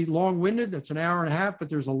tendency to be long-winded. That's an hour and a half, but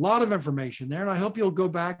there's a lot of information there. And I hope you'll go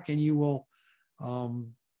back and you will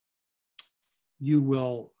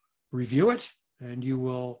review it and you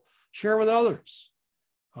will share with others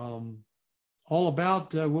all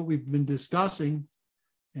about what we've been discussing.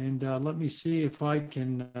 And let me see if I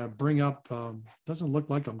can bring up, doesn't look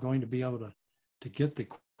like I'm going to be able to get the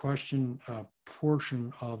question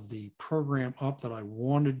portion of the program up that I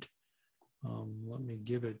wanted. Let me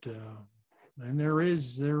give it, and there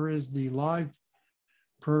is the live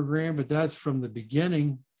program, but that's from the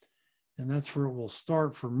beginning, and that's where it will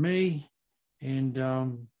start for me. And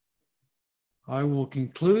I will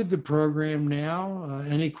conclude the program now.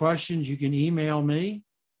 Any questions, you can email me,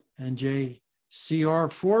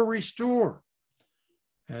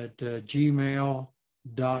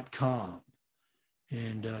 njcr4restore@gmail.com.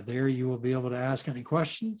 And there you will be able to ask any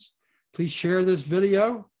questions. Please share this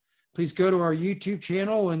video. Please go to our YouTube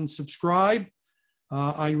channel and subscribe.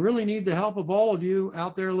 I really need the help of all of you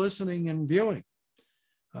out there listening and viewing.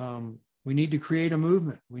 We need to create a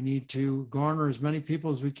movement. We need to garner as many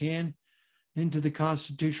people as we can into the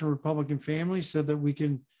constitutional Republican family so that we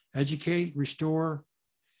can educate, restore,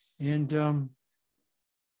 and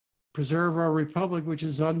preserve our republic, which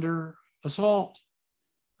is under assault.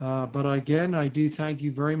 But again, I do thank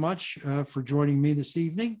you very much for joining me this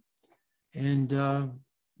evening. And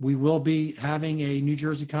we will be having a New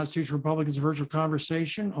Jersey Constitutional Republicans virtual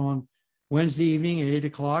conversation on Wednesday evening at 8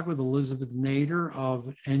 o'clock with Elizabeth Nader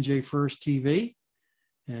of NJ First TV.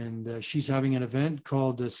 And she's having an event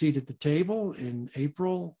called Seat at the Table in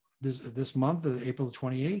April, this month, April the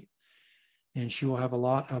 28th. And she will have a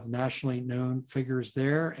lot of nationally known figures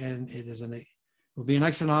there. And it will be an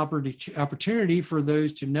excellent opportunity for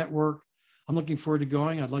those to network. I'm looking forward to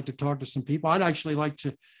going. I'd like to talk to some people. I'd actually like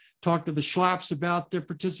to talk to the Schlapps about their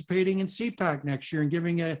participating in CPAC next year and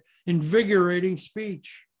giving an invigorating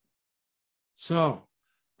speech. So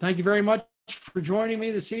thank you very much for joining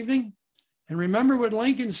me this evening. And remember what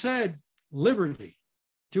Lincoln said, liberty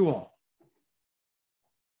to all.